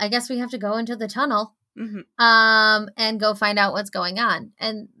 well, I guess we have to go into the tunnel. And go find out what's going on.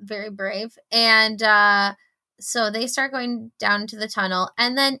 And very brave. And so they start going down to the tunnel.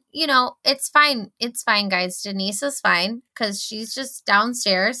 And then, you know, it's fine. It's fine, guys. Denise is fine because she's just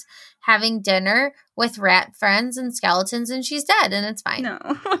downstairs having dinner with rat friends and skeletons, and she's dead, and it's fine. No.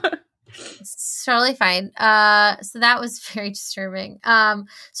 It's totally fine. So that was very disturbing.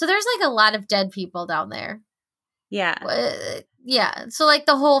 So there's like a lot of dead people down there. Yeah. Yeah. So like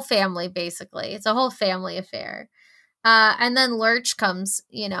the whole family, basically. It's a whole family affair. And then Lurch comes,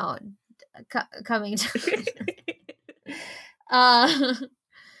 you know, coming to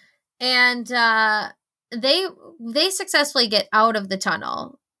and they successfully get out of the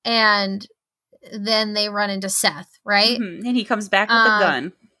tunnel, and then they run into Seth, right? And he comes back with a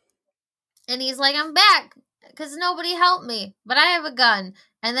gun. And he's like, I'm back because nobody helped me, but I have a gun.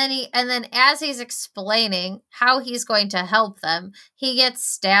 And then as he's explaining how he's going to help them, he gets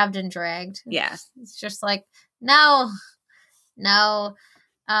stabbed and dragged. Yeah. It's just like, no. But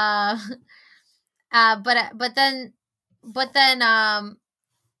then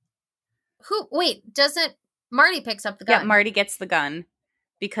doesn't Marty picks up the gun? Yeah, Marty gets the gun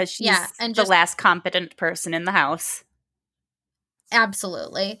because she's and the last competent person in the house.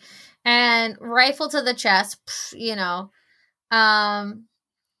 Absolutely. And rifle to the chest, you know. And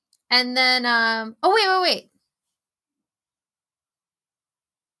then wait.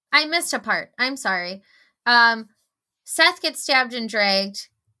 I missed a part. I'm sorry. Seth gets stabbed and dragged.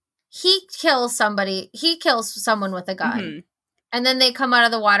 He kills somebody. He kills someone with a gun. And then they come out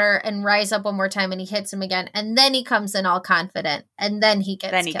of the water and rise up one more time, and he hits him again. And then he comes in all confident, and then he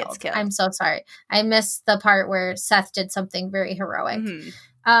gets killed. I'm so sorry. I missed the part where Seth did something very heroic.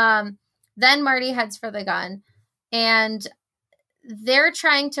 Then Marty heads for the gun, and they're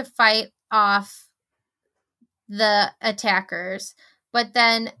trying to fight off the attackers. But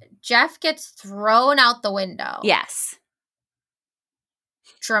then Jeff gets thrown out the window. Yes.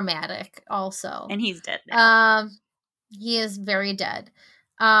 Dramatic also. And he's dead now. He is very dead.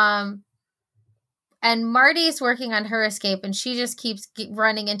 And Marty's working on her escape, and she just keeps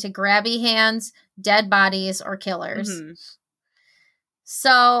running into grabby hands, dead bodies, or killers.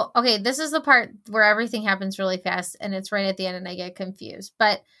 So, okay, this is the part where everything happens really fast, and it's right at the end, and I get confused.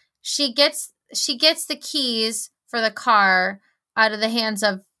 But she gets the keys for the car out of the hands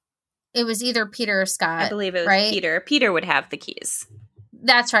of, it was either Peter or Scott. I believe it was right? Peter. Peter would have the keys.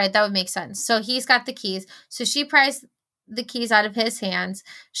 That's right. That would make sense. So he's got the keys. So she pries the keys out of his hands.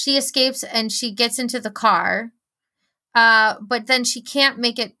 She escapes and she gets into the car. But then she can't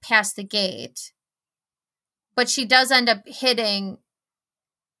make it past the gate. But she does end up hitting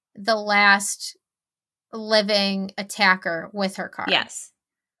the last living attacker with her car. Yes.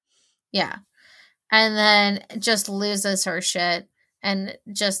 Yeah. And then just loses her shit and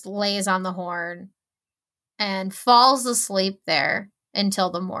just lays on the horn and falls asleep there until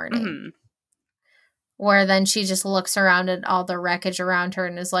the morning. Where then she just looks around at all the wreckage around her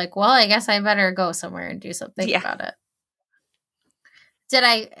and is like, well, I guess I better go somewhere and do something about it. Did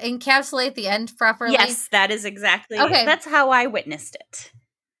I encapsulate the end properly? Yes, that is exactly. Okay. That's how I witnessed it.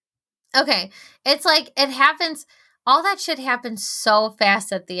 Okay. It's like, it happens, all that shit happens so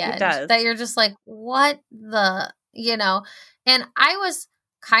fast at the end. It does. That you're just like, what the, you know? And I was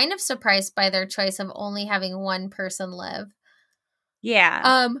kind of surprised by their choice of only having one person live.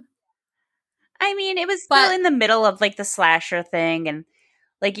 Yeah. I mean, it was still in the middle of like the slasher thing, and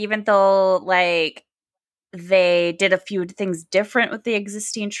like even though like they did a few things different with the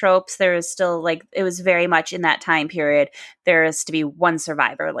existing tropes, there is still like, it was very much in that time period. There is to be one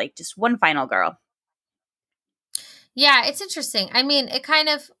survivor, like just one final girl. Yeah, it's interesting. I mean, it kind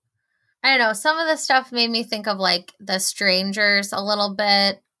of, I don't know, some of the stuff made me think of like The Strangers a little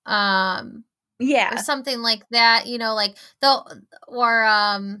bit. Yeah. Or something like that, you know, like oh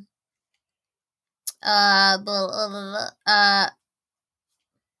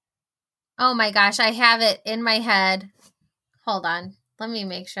my gosh, I have it in my head. Hold on. Let me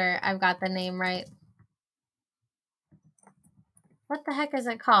make sure I've got the name right. What the heck is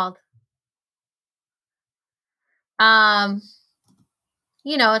it called? You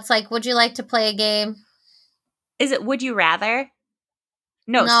know, it's like, would you like to play a game? Is it Would You Rather?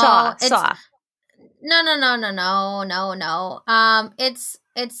 No, Saw. No. It's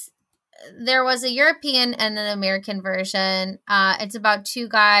there was a European and an American version. It's about two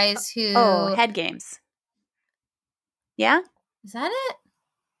guys Oh, who Head Games. Yeah? is that it?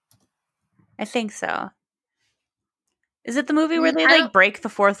 I think so. Is it the movie where they I like don't. break the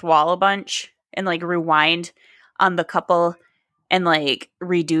fourth wall a bunch and like rewind on the couple and like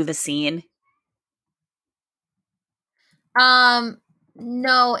redo the scene?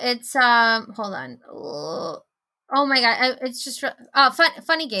 No, it's hold on. Oh my god, it's just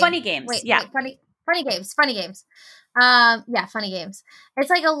funny game. Funny Games. Wait, Yeah. funny games. Yeah, funny games. It's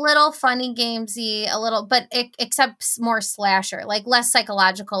like a little funny gamesy, a little, but except more slasher, like less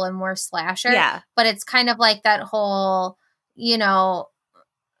psychological and more slasher. Yeah. But it's kind of like that whole, you know,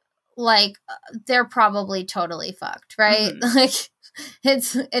 like they're probably totally fucked, right? Mhm. Like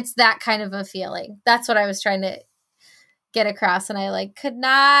it's that kind of a feeling. That's what I was trying to get across, and I like could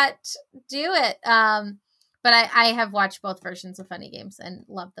not do it. But I have watched both versions of Funny Games and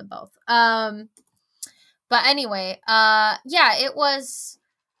love them both. But anyway, yeah, it was.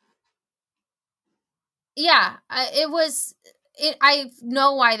 Yeah, it was. I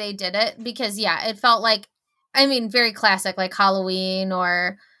know why they did it because yeah, it felt like, I mean, very classic, like Halloween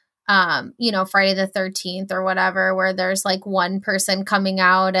or, Friday the 13th or whatever, where there's like one person coming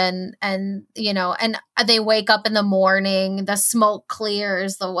out and and they wake up in the morning, the smoke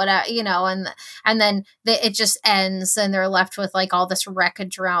clears, the whatever, and then it just ends and they're left with like all this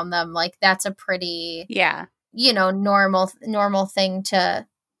wreckage around them. Like that's a pretty, Yeah. normal thing to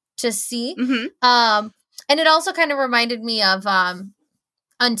see. Hmm. And it also kind of reminded me of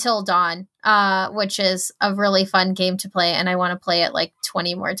Until Dawn, which is a really fun game to play, and I want to play it like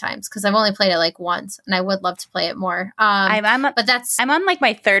 20 more times because I've only played it like once, and I would love to play it more. But that's I'm on like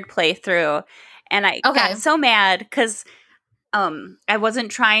my third playthrough, and I okay. got so mad because I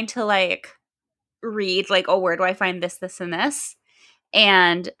wasn't trying to like read like, oh, where do I find this, this, and this?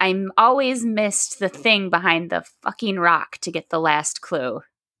 And I'm always missed the thing behind the fucking rock to get the last clue.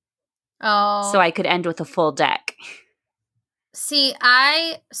 Oh, So I could end with a full deck. see,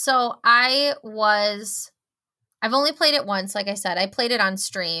 I've only played it once. Like I said, I played it on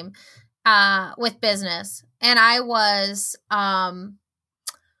stream, with business, and I was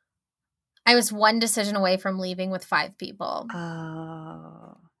one decision away from leaving with 5 people.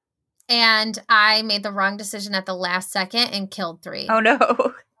 Oh. And I made the wrong decision at the last second and killed 3. Oh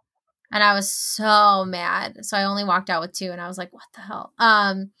no. And I was so mad. So I only walked out with 2 and I was like, what the hell?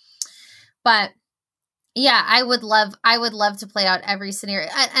 But yeah, I would love to play out every scenario.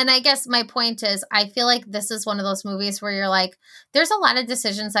 And I guess my point is I feel like this is one of those movies where you're like, there's a lot of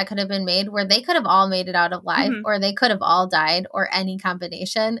decisions that could have been made where they could have all made it out alive, Mhm. or they could have all died, or any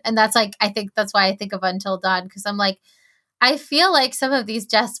combination. And that's like, I think that's why I think of Until Dawn, because I'm like, I feel like some of these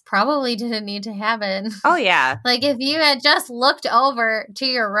deaths probably didn't need to happen. Oh yeah. Like if you had just looked over to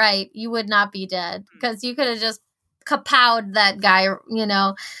your right, you would not be dead because you could have just kapowed that guy,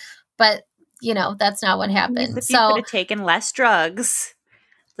 but that's not what happened. If you could have taken less drugs,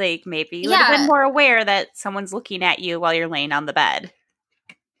 like maybe you would have been Yeah. more aware that someone's looking at you while you're laying on the bed.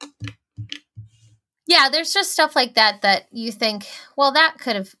 Yeah, there's just stuff like that you think, well, that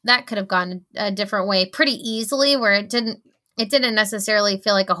could have gone a different way pretty easily, where it didn't necessarily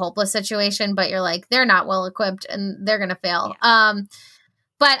feel like a hopeless situation, but you're like, they're not well equipped and they're gonna fail. Yeah.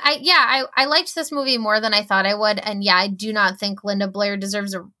 But I liked this movie more than I thought I would, and yeah, I do not think Linda Blair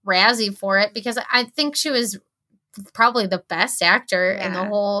deserves a Razzie for it because I think she was probably the best actor in the Yeah.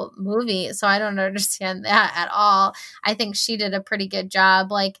 whole movie. So I don't understand that at all. I think she did a pretty good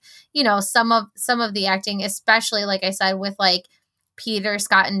job. Like, some of the acting, especially like I said, with like Peter,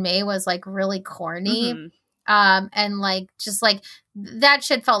 Scott, and May was like really corny. Mhm. And like just like that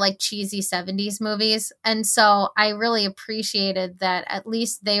shit felt like cheesy 70s movies. And so I really appreciated that at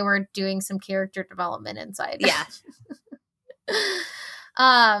least they were doing some character development inside. Yeah.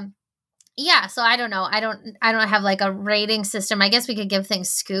 Yeah, so I don't know. I don't have like a rating system. I guess we could give things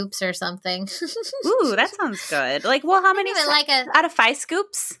scoops or something. Ooh, that sounds good. Like, well, how many give it like a out of 5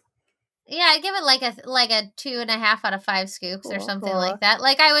 scoops? yeah, I give it like a 2.5 out of 5 scoops or Cool, something cool. like that.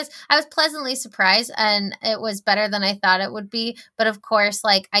 Like I was pleasantly surprised, and it was better than I thought it would be. But of course,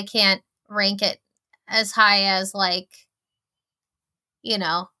 like I can't rank it as high as like,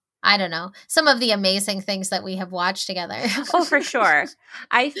 I don't know, some of the amazing things that we have watched together. Oh, for sure.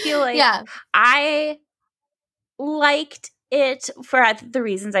 I feel like Yeah. I liked it for the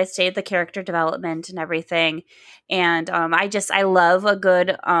reasons I stated, the character development and everything. And I love a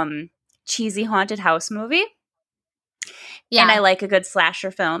good cheesy haunted house movie. Yeah. And I like a good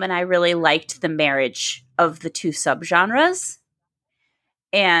slasher film, and I really liked the marriage of the two subgenres.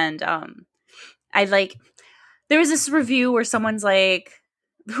 And I like, there was this review where someone's like,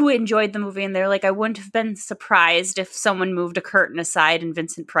 who enjoyed the movie, and they're like, I wouldn't have been surprised if someone moved a curtain aside and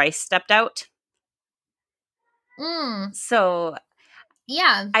Vincent Price stepped out. So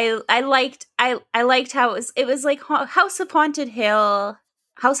yeah, I liked how it was like House on Haunted Hill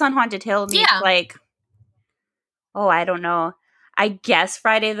meets yeah. like, oh, I don't know, I guess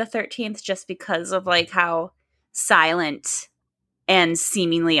Friday the 13th, just because of like how silent and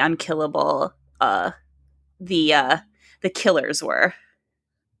seemingly unkillable the killers were.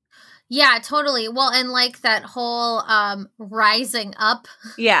 Yeah, totally. Well, and like that whole rising up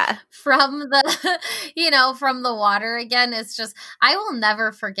Yeah. from the from the water again, it's just I will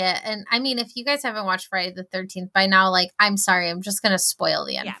never forget. And I mean, if you guys haven't watched Friday the 13th by now, like I'm sorry, I'm just going to spoil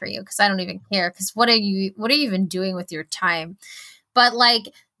the end for you cuz I don't even care, cuz what are you even doing with your time? But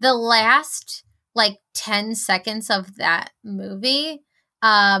like the last like 10 seconds of that movie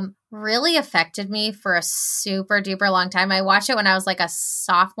really affected me for a super duper long time. I watched it when I was like a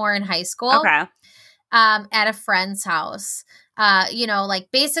sophomore in high school. Okay. At a friend's house. Like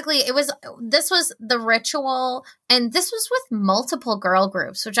basically this was the ritual, and this was with multiple girl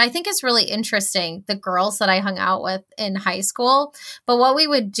groups, which I think is really interesting, the girls that I hung out with in high school. But what we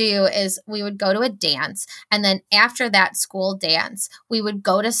would do is we would go to a dance, and then after that school dance, we would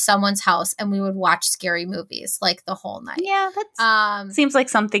go to someone's house and we would watch scary movies like the whole night. Yeah, that seems like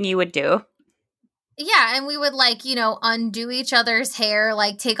something you would do. Yeah, and we would like, undo each other's hair,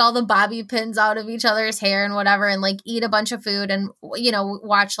 like take all the bobby pins out of each other's hair and whatever, and like eat a bunch of food and,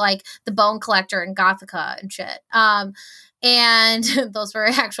 watch like The Bone Collector and Gothica and shit. And those were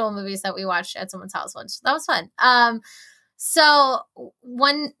actual movies that we watched at someone's house once. That was fun. So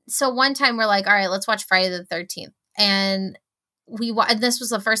one time we're like, all right, let's watch Friday the 13th. And this was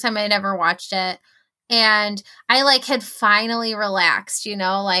the first time I'd ever watched it. And I like had finally relaxed,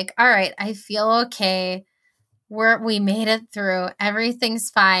 like, all right, I feel okay. We made it through. Everything's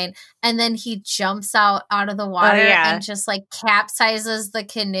fine. And then he jumps out of the water and just like capsizes the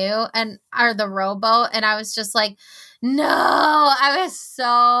canoe or the rowboat. And I was just like, no, I was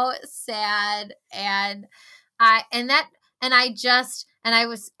so sad. And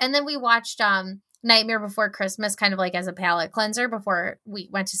then we watched Nightmare Before Christmas kind of like as a palate cleanser before we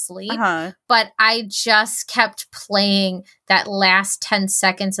went to sleep. But I just kept playing that last 10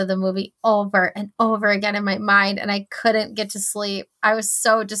 seconds of the movie over and over again in my mind, and I couldn't get to sleep. I was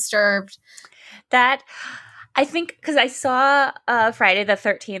so disturbed. That, I think, because I saw Friday the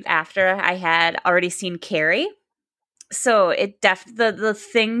 13th after I had already seen Carrie. So it the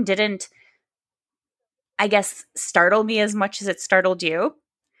thing didn't, I guess, startle me as much as it startled you.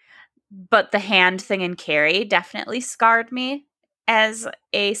 But the hand thing in Carrie definitely scarred me as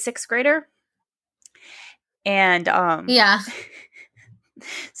a 6th grader. And yeah.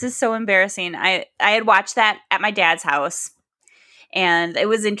 This is so embarrassing. I had watched that at my dad's house. And it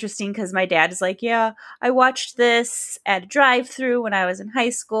was interesting because my dad is like, yeah, I watched this at a drive-thru when I was in high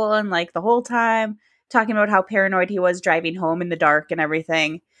school, and like the whole time talking about how paranoid he was driving home in the dark and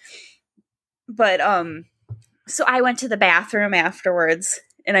everything. But so I went to the bathroom afterwards,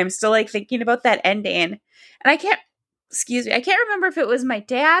 and I'm still like thinking about that ending. And I can't remember if it was my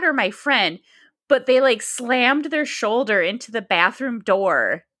dad or my friend, but they like slammed their shoulder into the bathroom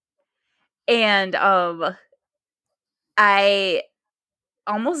door. And I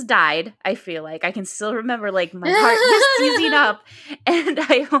almost died. I feel like I can still remember like my heart just seizing up, and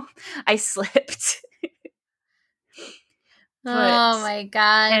I slipped. Oh my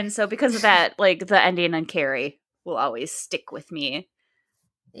God. And so because of that, like the ending on Carrie will always stick with me.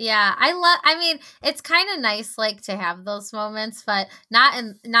 Yeah, I mean, it's kind of nice like to have those moments, but not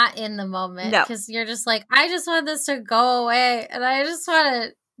in the moment, because you're just like, I just want this to go away and I just want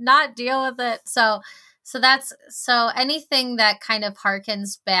to not deal with it. So anything that kind of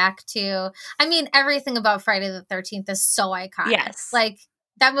harkens back to, I mean, everything about Friday the 13th is so iconic. Yes. Like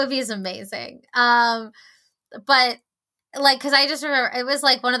that movie is amazing. But like, because I just remember it was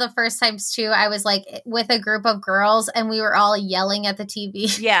like one of the first times too, I was like with a group of girls and we were all yelling at the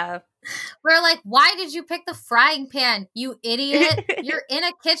TV. Yeah. We're like, why did you pick the frying pan, you idiot? You're in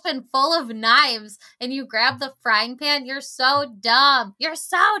a kitchen full of knives and you grab the frying pan. You're so dumb.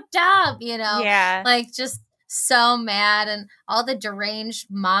 Yeah. Like just so mad, and all the deranged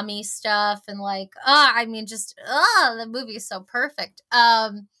mommy stuff, and like, I mean, just the movie is so perfect.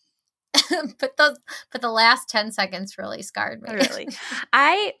 But the last 10 seconds really scarred me. Really.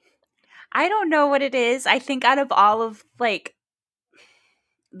 I don't know what it is. I think out of all of like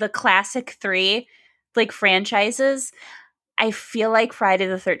the classic 3 like franchises, I feel like Friday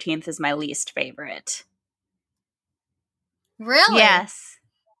the 13th is my least favorite. Really? Yes.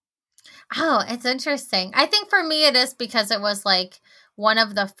 Oh, it's interesting. I think for me it is because it was like one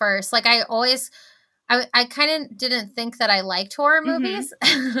of the first. Like I kind of didn't think that I liked horror Mm-hmm. movies.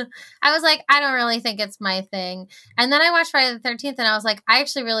 I was like, I don't really think it's my thing. And then I watched Friday the 13th and I was like, I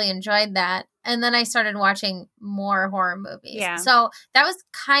actually really enjoyed that. And then I started watching more horror movies. Yeah. So that was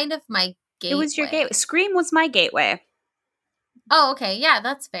kind of my It was your gateway. gateway. Scream was my gateway. Oh, okay. Yeah,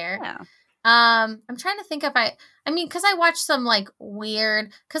 that's fair. Yeah. I'm trying to think if I mean, because I watched some like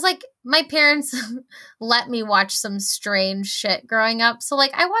weird, because like my parents let me watch some strange shit growing up. So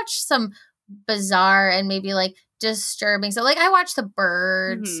like I watched some bizarre and maybe like disturbing. So like I watched The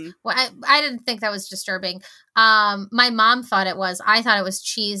Birds. Mm-hmm. Well, I didn't think that was disturbing. My mom thought it was. I thought it was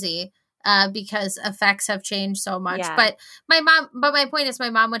cheesy. Because effects have changed so much. Yeah. But my point is my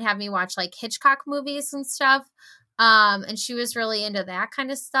mom would have me watch like Hitchcock movies and stuff. And she was really into that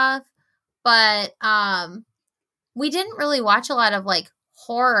kind of stuff. But we didn't really watch a lot of like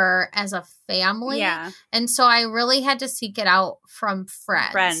horror as a family. Yeah. And so I really had to seek it out from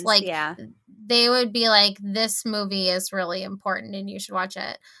friends. Like yeah. they would be like, this movie is really important and you should watch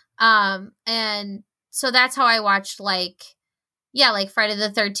it. And so that's how I watched like Friday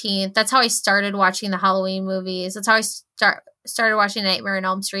the 13th. That's how I started watching the Halloween movies. That's how I started watching Nightmare on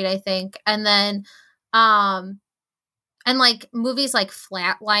Elm Street, I think. And then and like movies like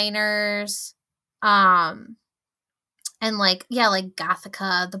Flatliners, and like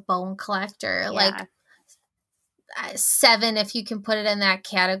Gothica, The Bone Collector, like Seven, if you can put it in that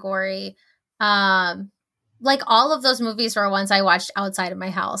category. Like all of those movies were ones I watched outside of my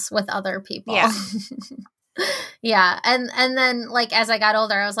house with other people. Yeah. Yeah. And then like as I got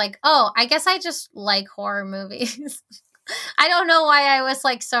older, I was like, oh, I guess I just like horror movies. I don't know why I was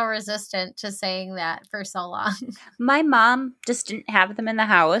like so resistant to saying that for so long. My mom just didn't have them in the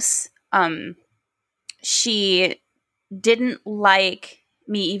house. She didn't like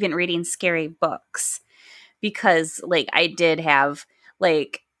me even reading scary books because like I did have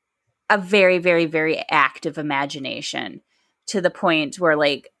like a very, very, very active imagination to the point where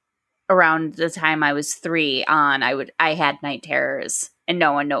like around the time I was 3 on, I had night terrors and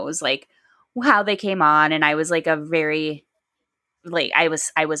no one knows like how they came on. And I was like a very like I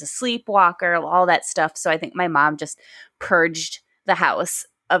was a sleepwalker, all that stuff. So I think my mom just purged the house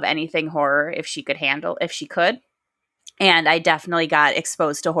of anything horror if she could. And I definitely got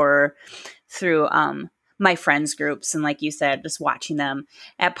exposed to horror through my friends groups and like you said, just watching them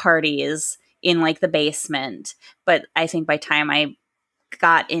at parties in like the basement. But I think by time I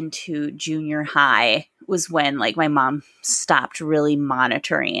got into junior high was when like my mom stopped really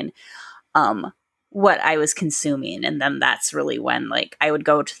monitoring what I was consuming. And then that's really when like I would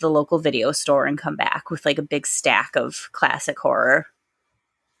go to the local video store and come back with like a big stack of classic horror.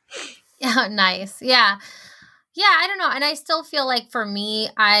 Yeah, nice. Yeah. Yeah, I don't know. And I still feel like for me,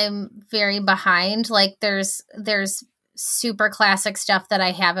 I'm very behind. Like there's super classic stuff that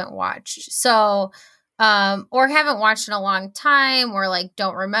I haven't watched. So or haven't watched in a long time or like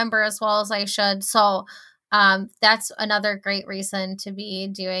don't remember as well as I should. So that's another great reason to be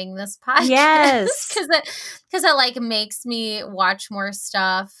doing this podcast. Yes. Because it like makes me watch more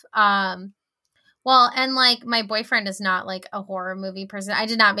stuff. Well, and like my boyfriend is not like a horror movie person. I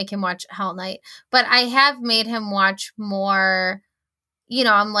did not make him watch Hell Night, but I have made him watch more. You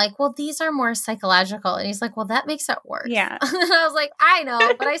know, I'm like, well, these are more psychological. And he's like, well, that makes it worse. Yeah. And I was like, I know,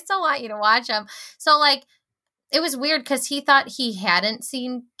 but I still want you to watch them. So like, it was weird because he thought he hadn't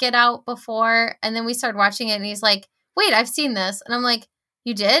seen Get Out before. And then we started watching it and he's like, wait, I've seen this. And I'm like,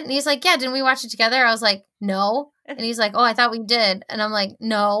 you did? And he's like, yeah, didn't we watch it together? I was like, no. And he's like, oh, I thought we did. And I'm like,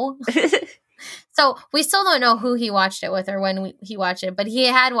 no. So we still don't know who he watched it with or when he watched it, but he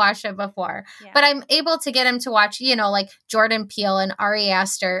had watched it before. Yeah. But I'm able to get him to watch, you know, like Jordan Peele and Ari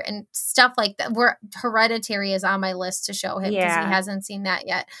Aster and stuff like that. Where Hereditary is on my list to show him because he hasn't seen that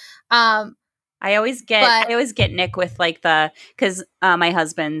yet. I always get Nick with like because my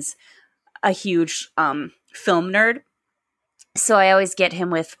husband's a huge film nerd. So I always get him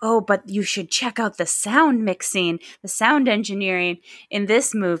with, oh, but you should check out the sound mixing, the sound engineering in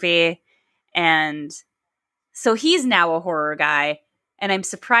this movie. And so he's now a horror guy. And I'm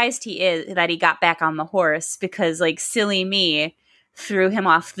surprised that he got back on the horse because like silly me threw him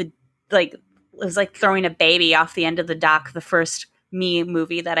off it was like throwing a baby off the end of the dock. The first Me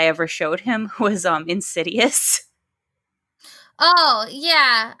movie that I ever showed him was Insidious. Oh,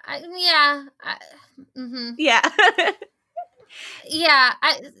 yeah. Yeah. Yeah,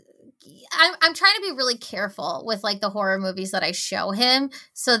 I'm trying to be really careful with like the horror movies that I show him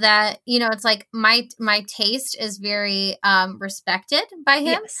so that, you know, it's like my taste is very respected by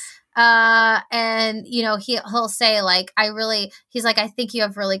him. And he'll say like, he's like, I think you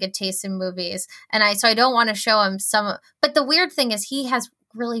have really good taste in movies. And I don't want to show him but the weird thing is he has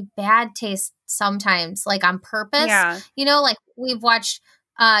really bad taste sometimes, like on purpose. Yeah. Like we've watched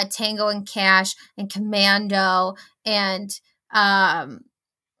Tango and Cash and Commando and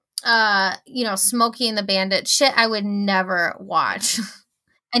Smokey and the Bandit, shit I would never watch.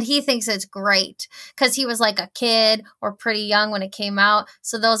 And he thinks it's great because he was like a kid or pretty young when it came out.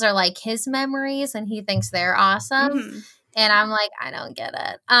 So those are like his memories and he thinks they're awesome. Mm-hmm. And I'm like, I don't get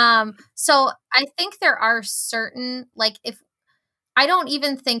it. So I think there are certain, like, I don't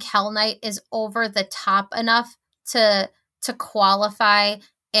even think Hell Night is over the top enough to qualify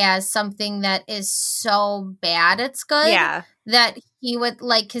as something that is so bad it's good. Yeah. That he would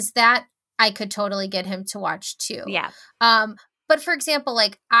like, because that I could totally get him to watch too. Yeah. But for example,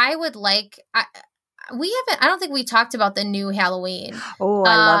 like I don't think we talked about the new Halloween. Oh,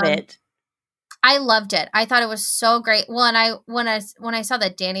 I love it. I loved it. I thought it was so great. Well, and when I saw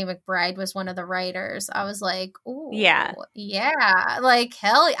that Danny McBride was one of the writers, I was like, oh, yeah, like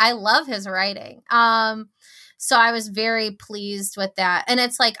hell, I love his writing. So I was very pleased with that, and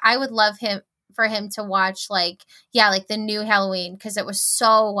it's like I would love for him to watch like the new Halloween because it was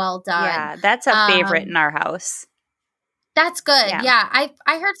so well done. Yeah, that's a favorite in our house. That's good. Yeah. I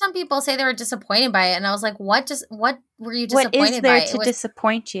heard some people say they were disappointed by it, and I was like, what were you disappointed by? What is there to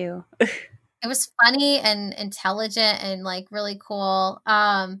disappoint you? It was funny and intelligent and like really cool.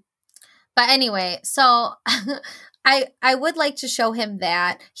 But anyway, so I would like to show him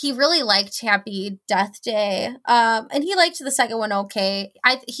that. He really liked Happy Death Day. And he liked the second one okay.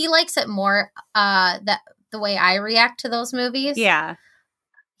 He likes it more the way I react to those movies. Yeah.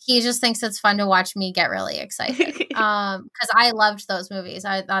 He just thinks it's fun to watch me get really excited. Because I loved those movies.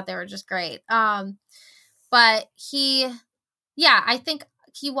 I thought they were just great. But I think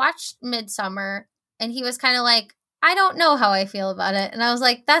he watched Midsommar and he was kind of like, I don't know how I feel about it. And I was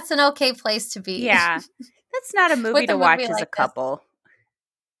like, that's an okay place to be. Yeah. That's not a movie to watch as a couple.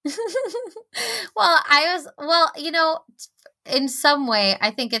 In some way,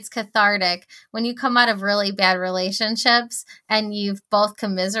 I think it's cathartic when you come out of really bad relationships and you've both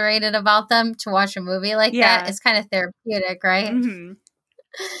commiserated about them to watch a movie like that. It's kind of therapeutic, right? Mm-hmm.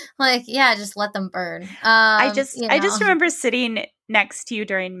 Like, yeah, just let them burn. I just remember sitting next to you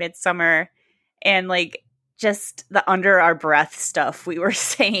during Midsommar and like just the under our breath stuff we were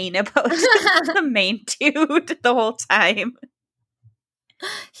saying about the main dude the whole time.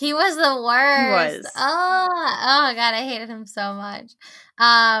 He was the worst. He was. Oh God, I hated him so much.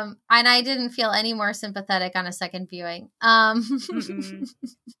 And I didn't feel any more sympathetic on a second viewing.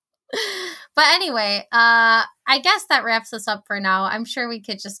 But anyway, I guess that wraps us up for now. I'm sure we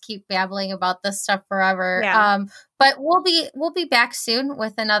could just keep babbling about this stuff forever. Yeah. But we'll be back soon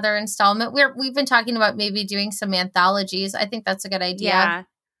with another installment. We've been talking about maybe doing some anthologies. I think that's a good idea.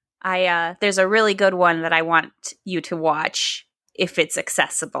 Yeah. There's a really good one that I want you to watch if it's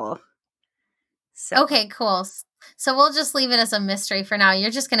accessible. So. Okay, cool. So we'll just leave it as a mystery for now. You're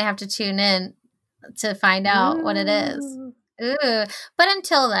just going to have to tune in to find out what it is. Ooh. But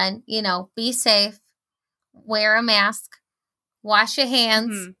until then, be safe, wear a mask, wash your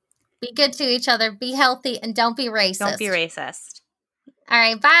hands, be good to each other, be healthy, and don't be racist. Don't be racist. All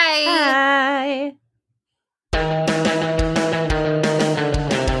right, bye. Bye.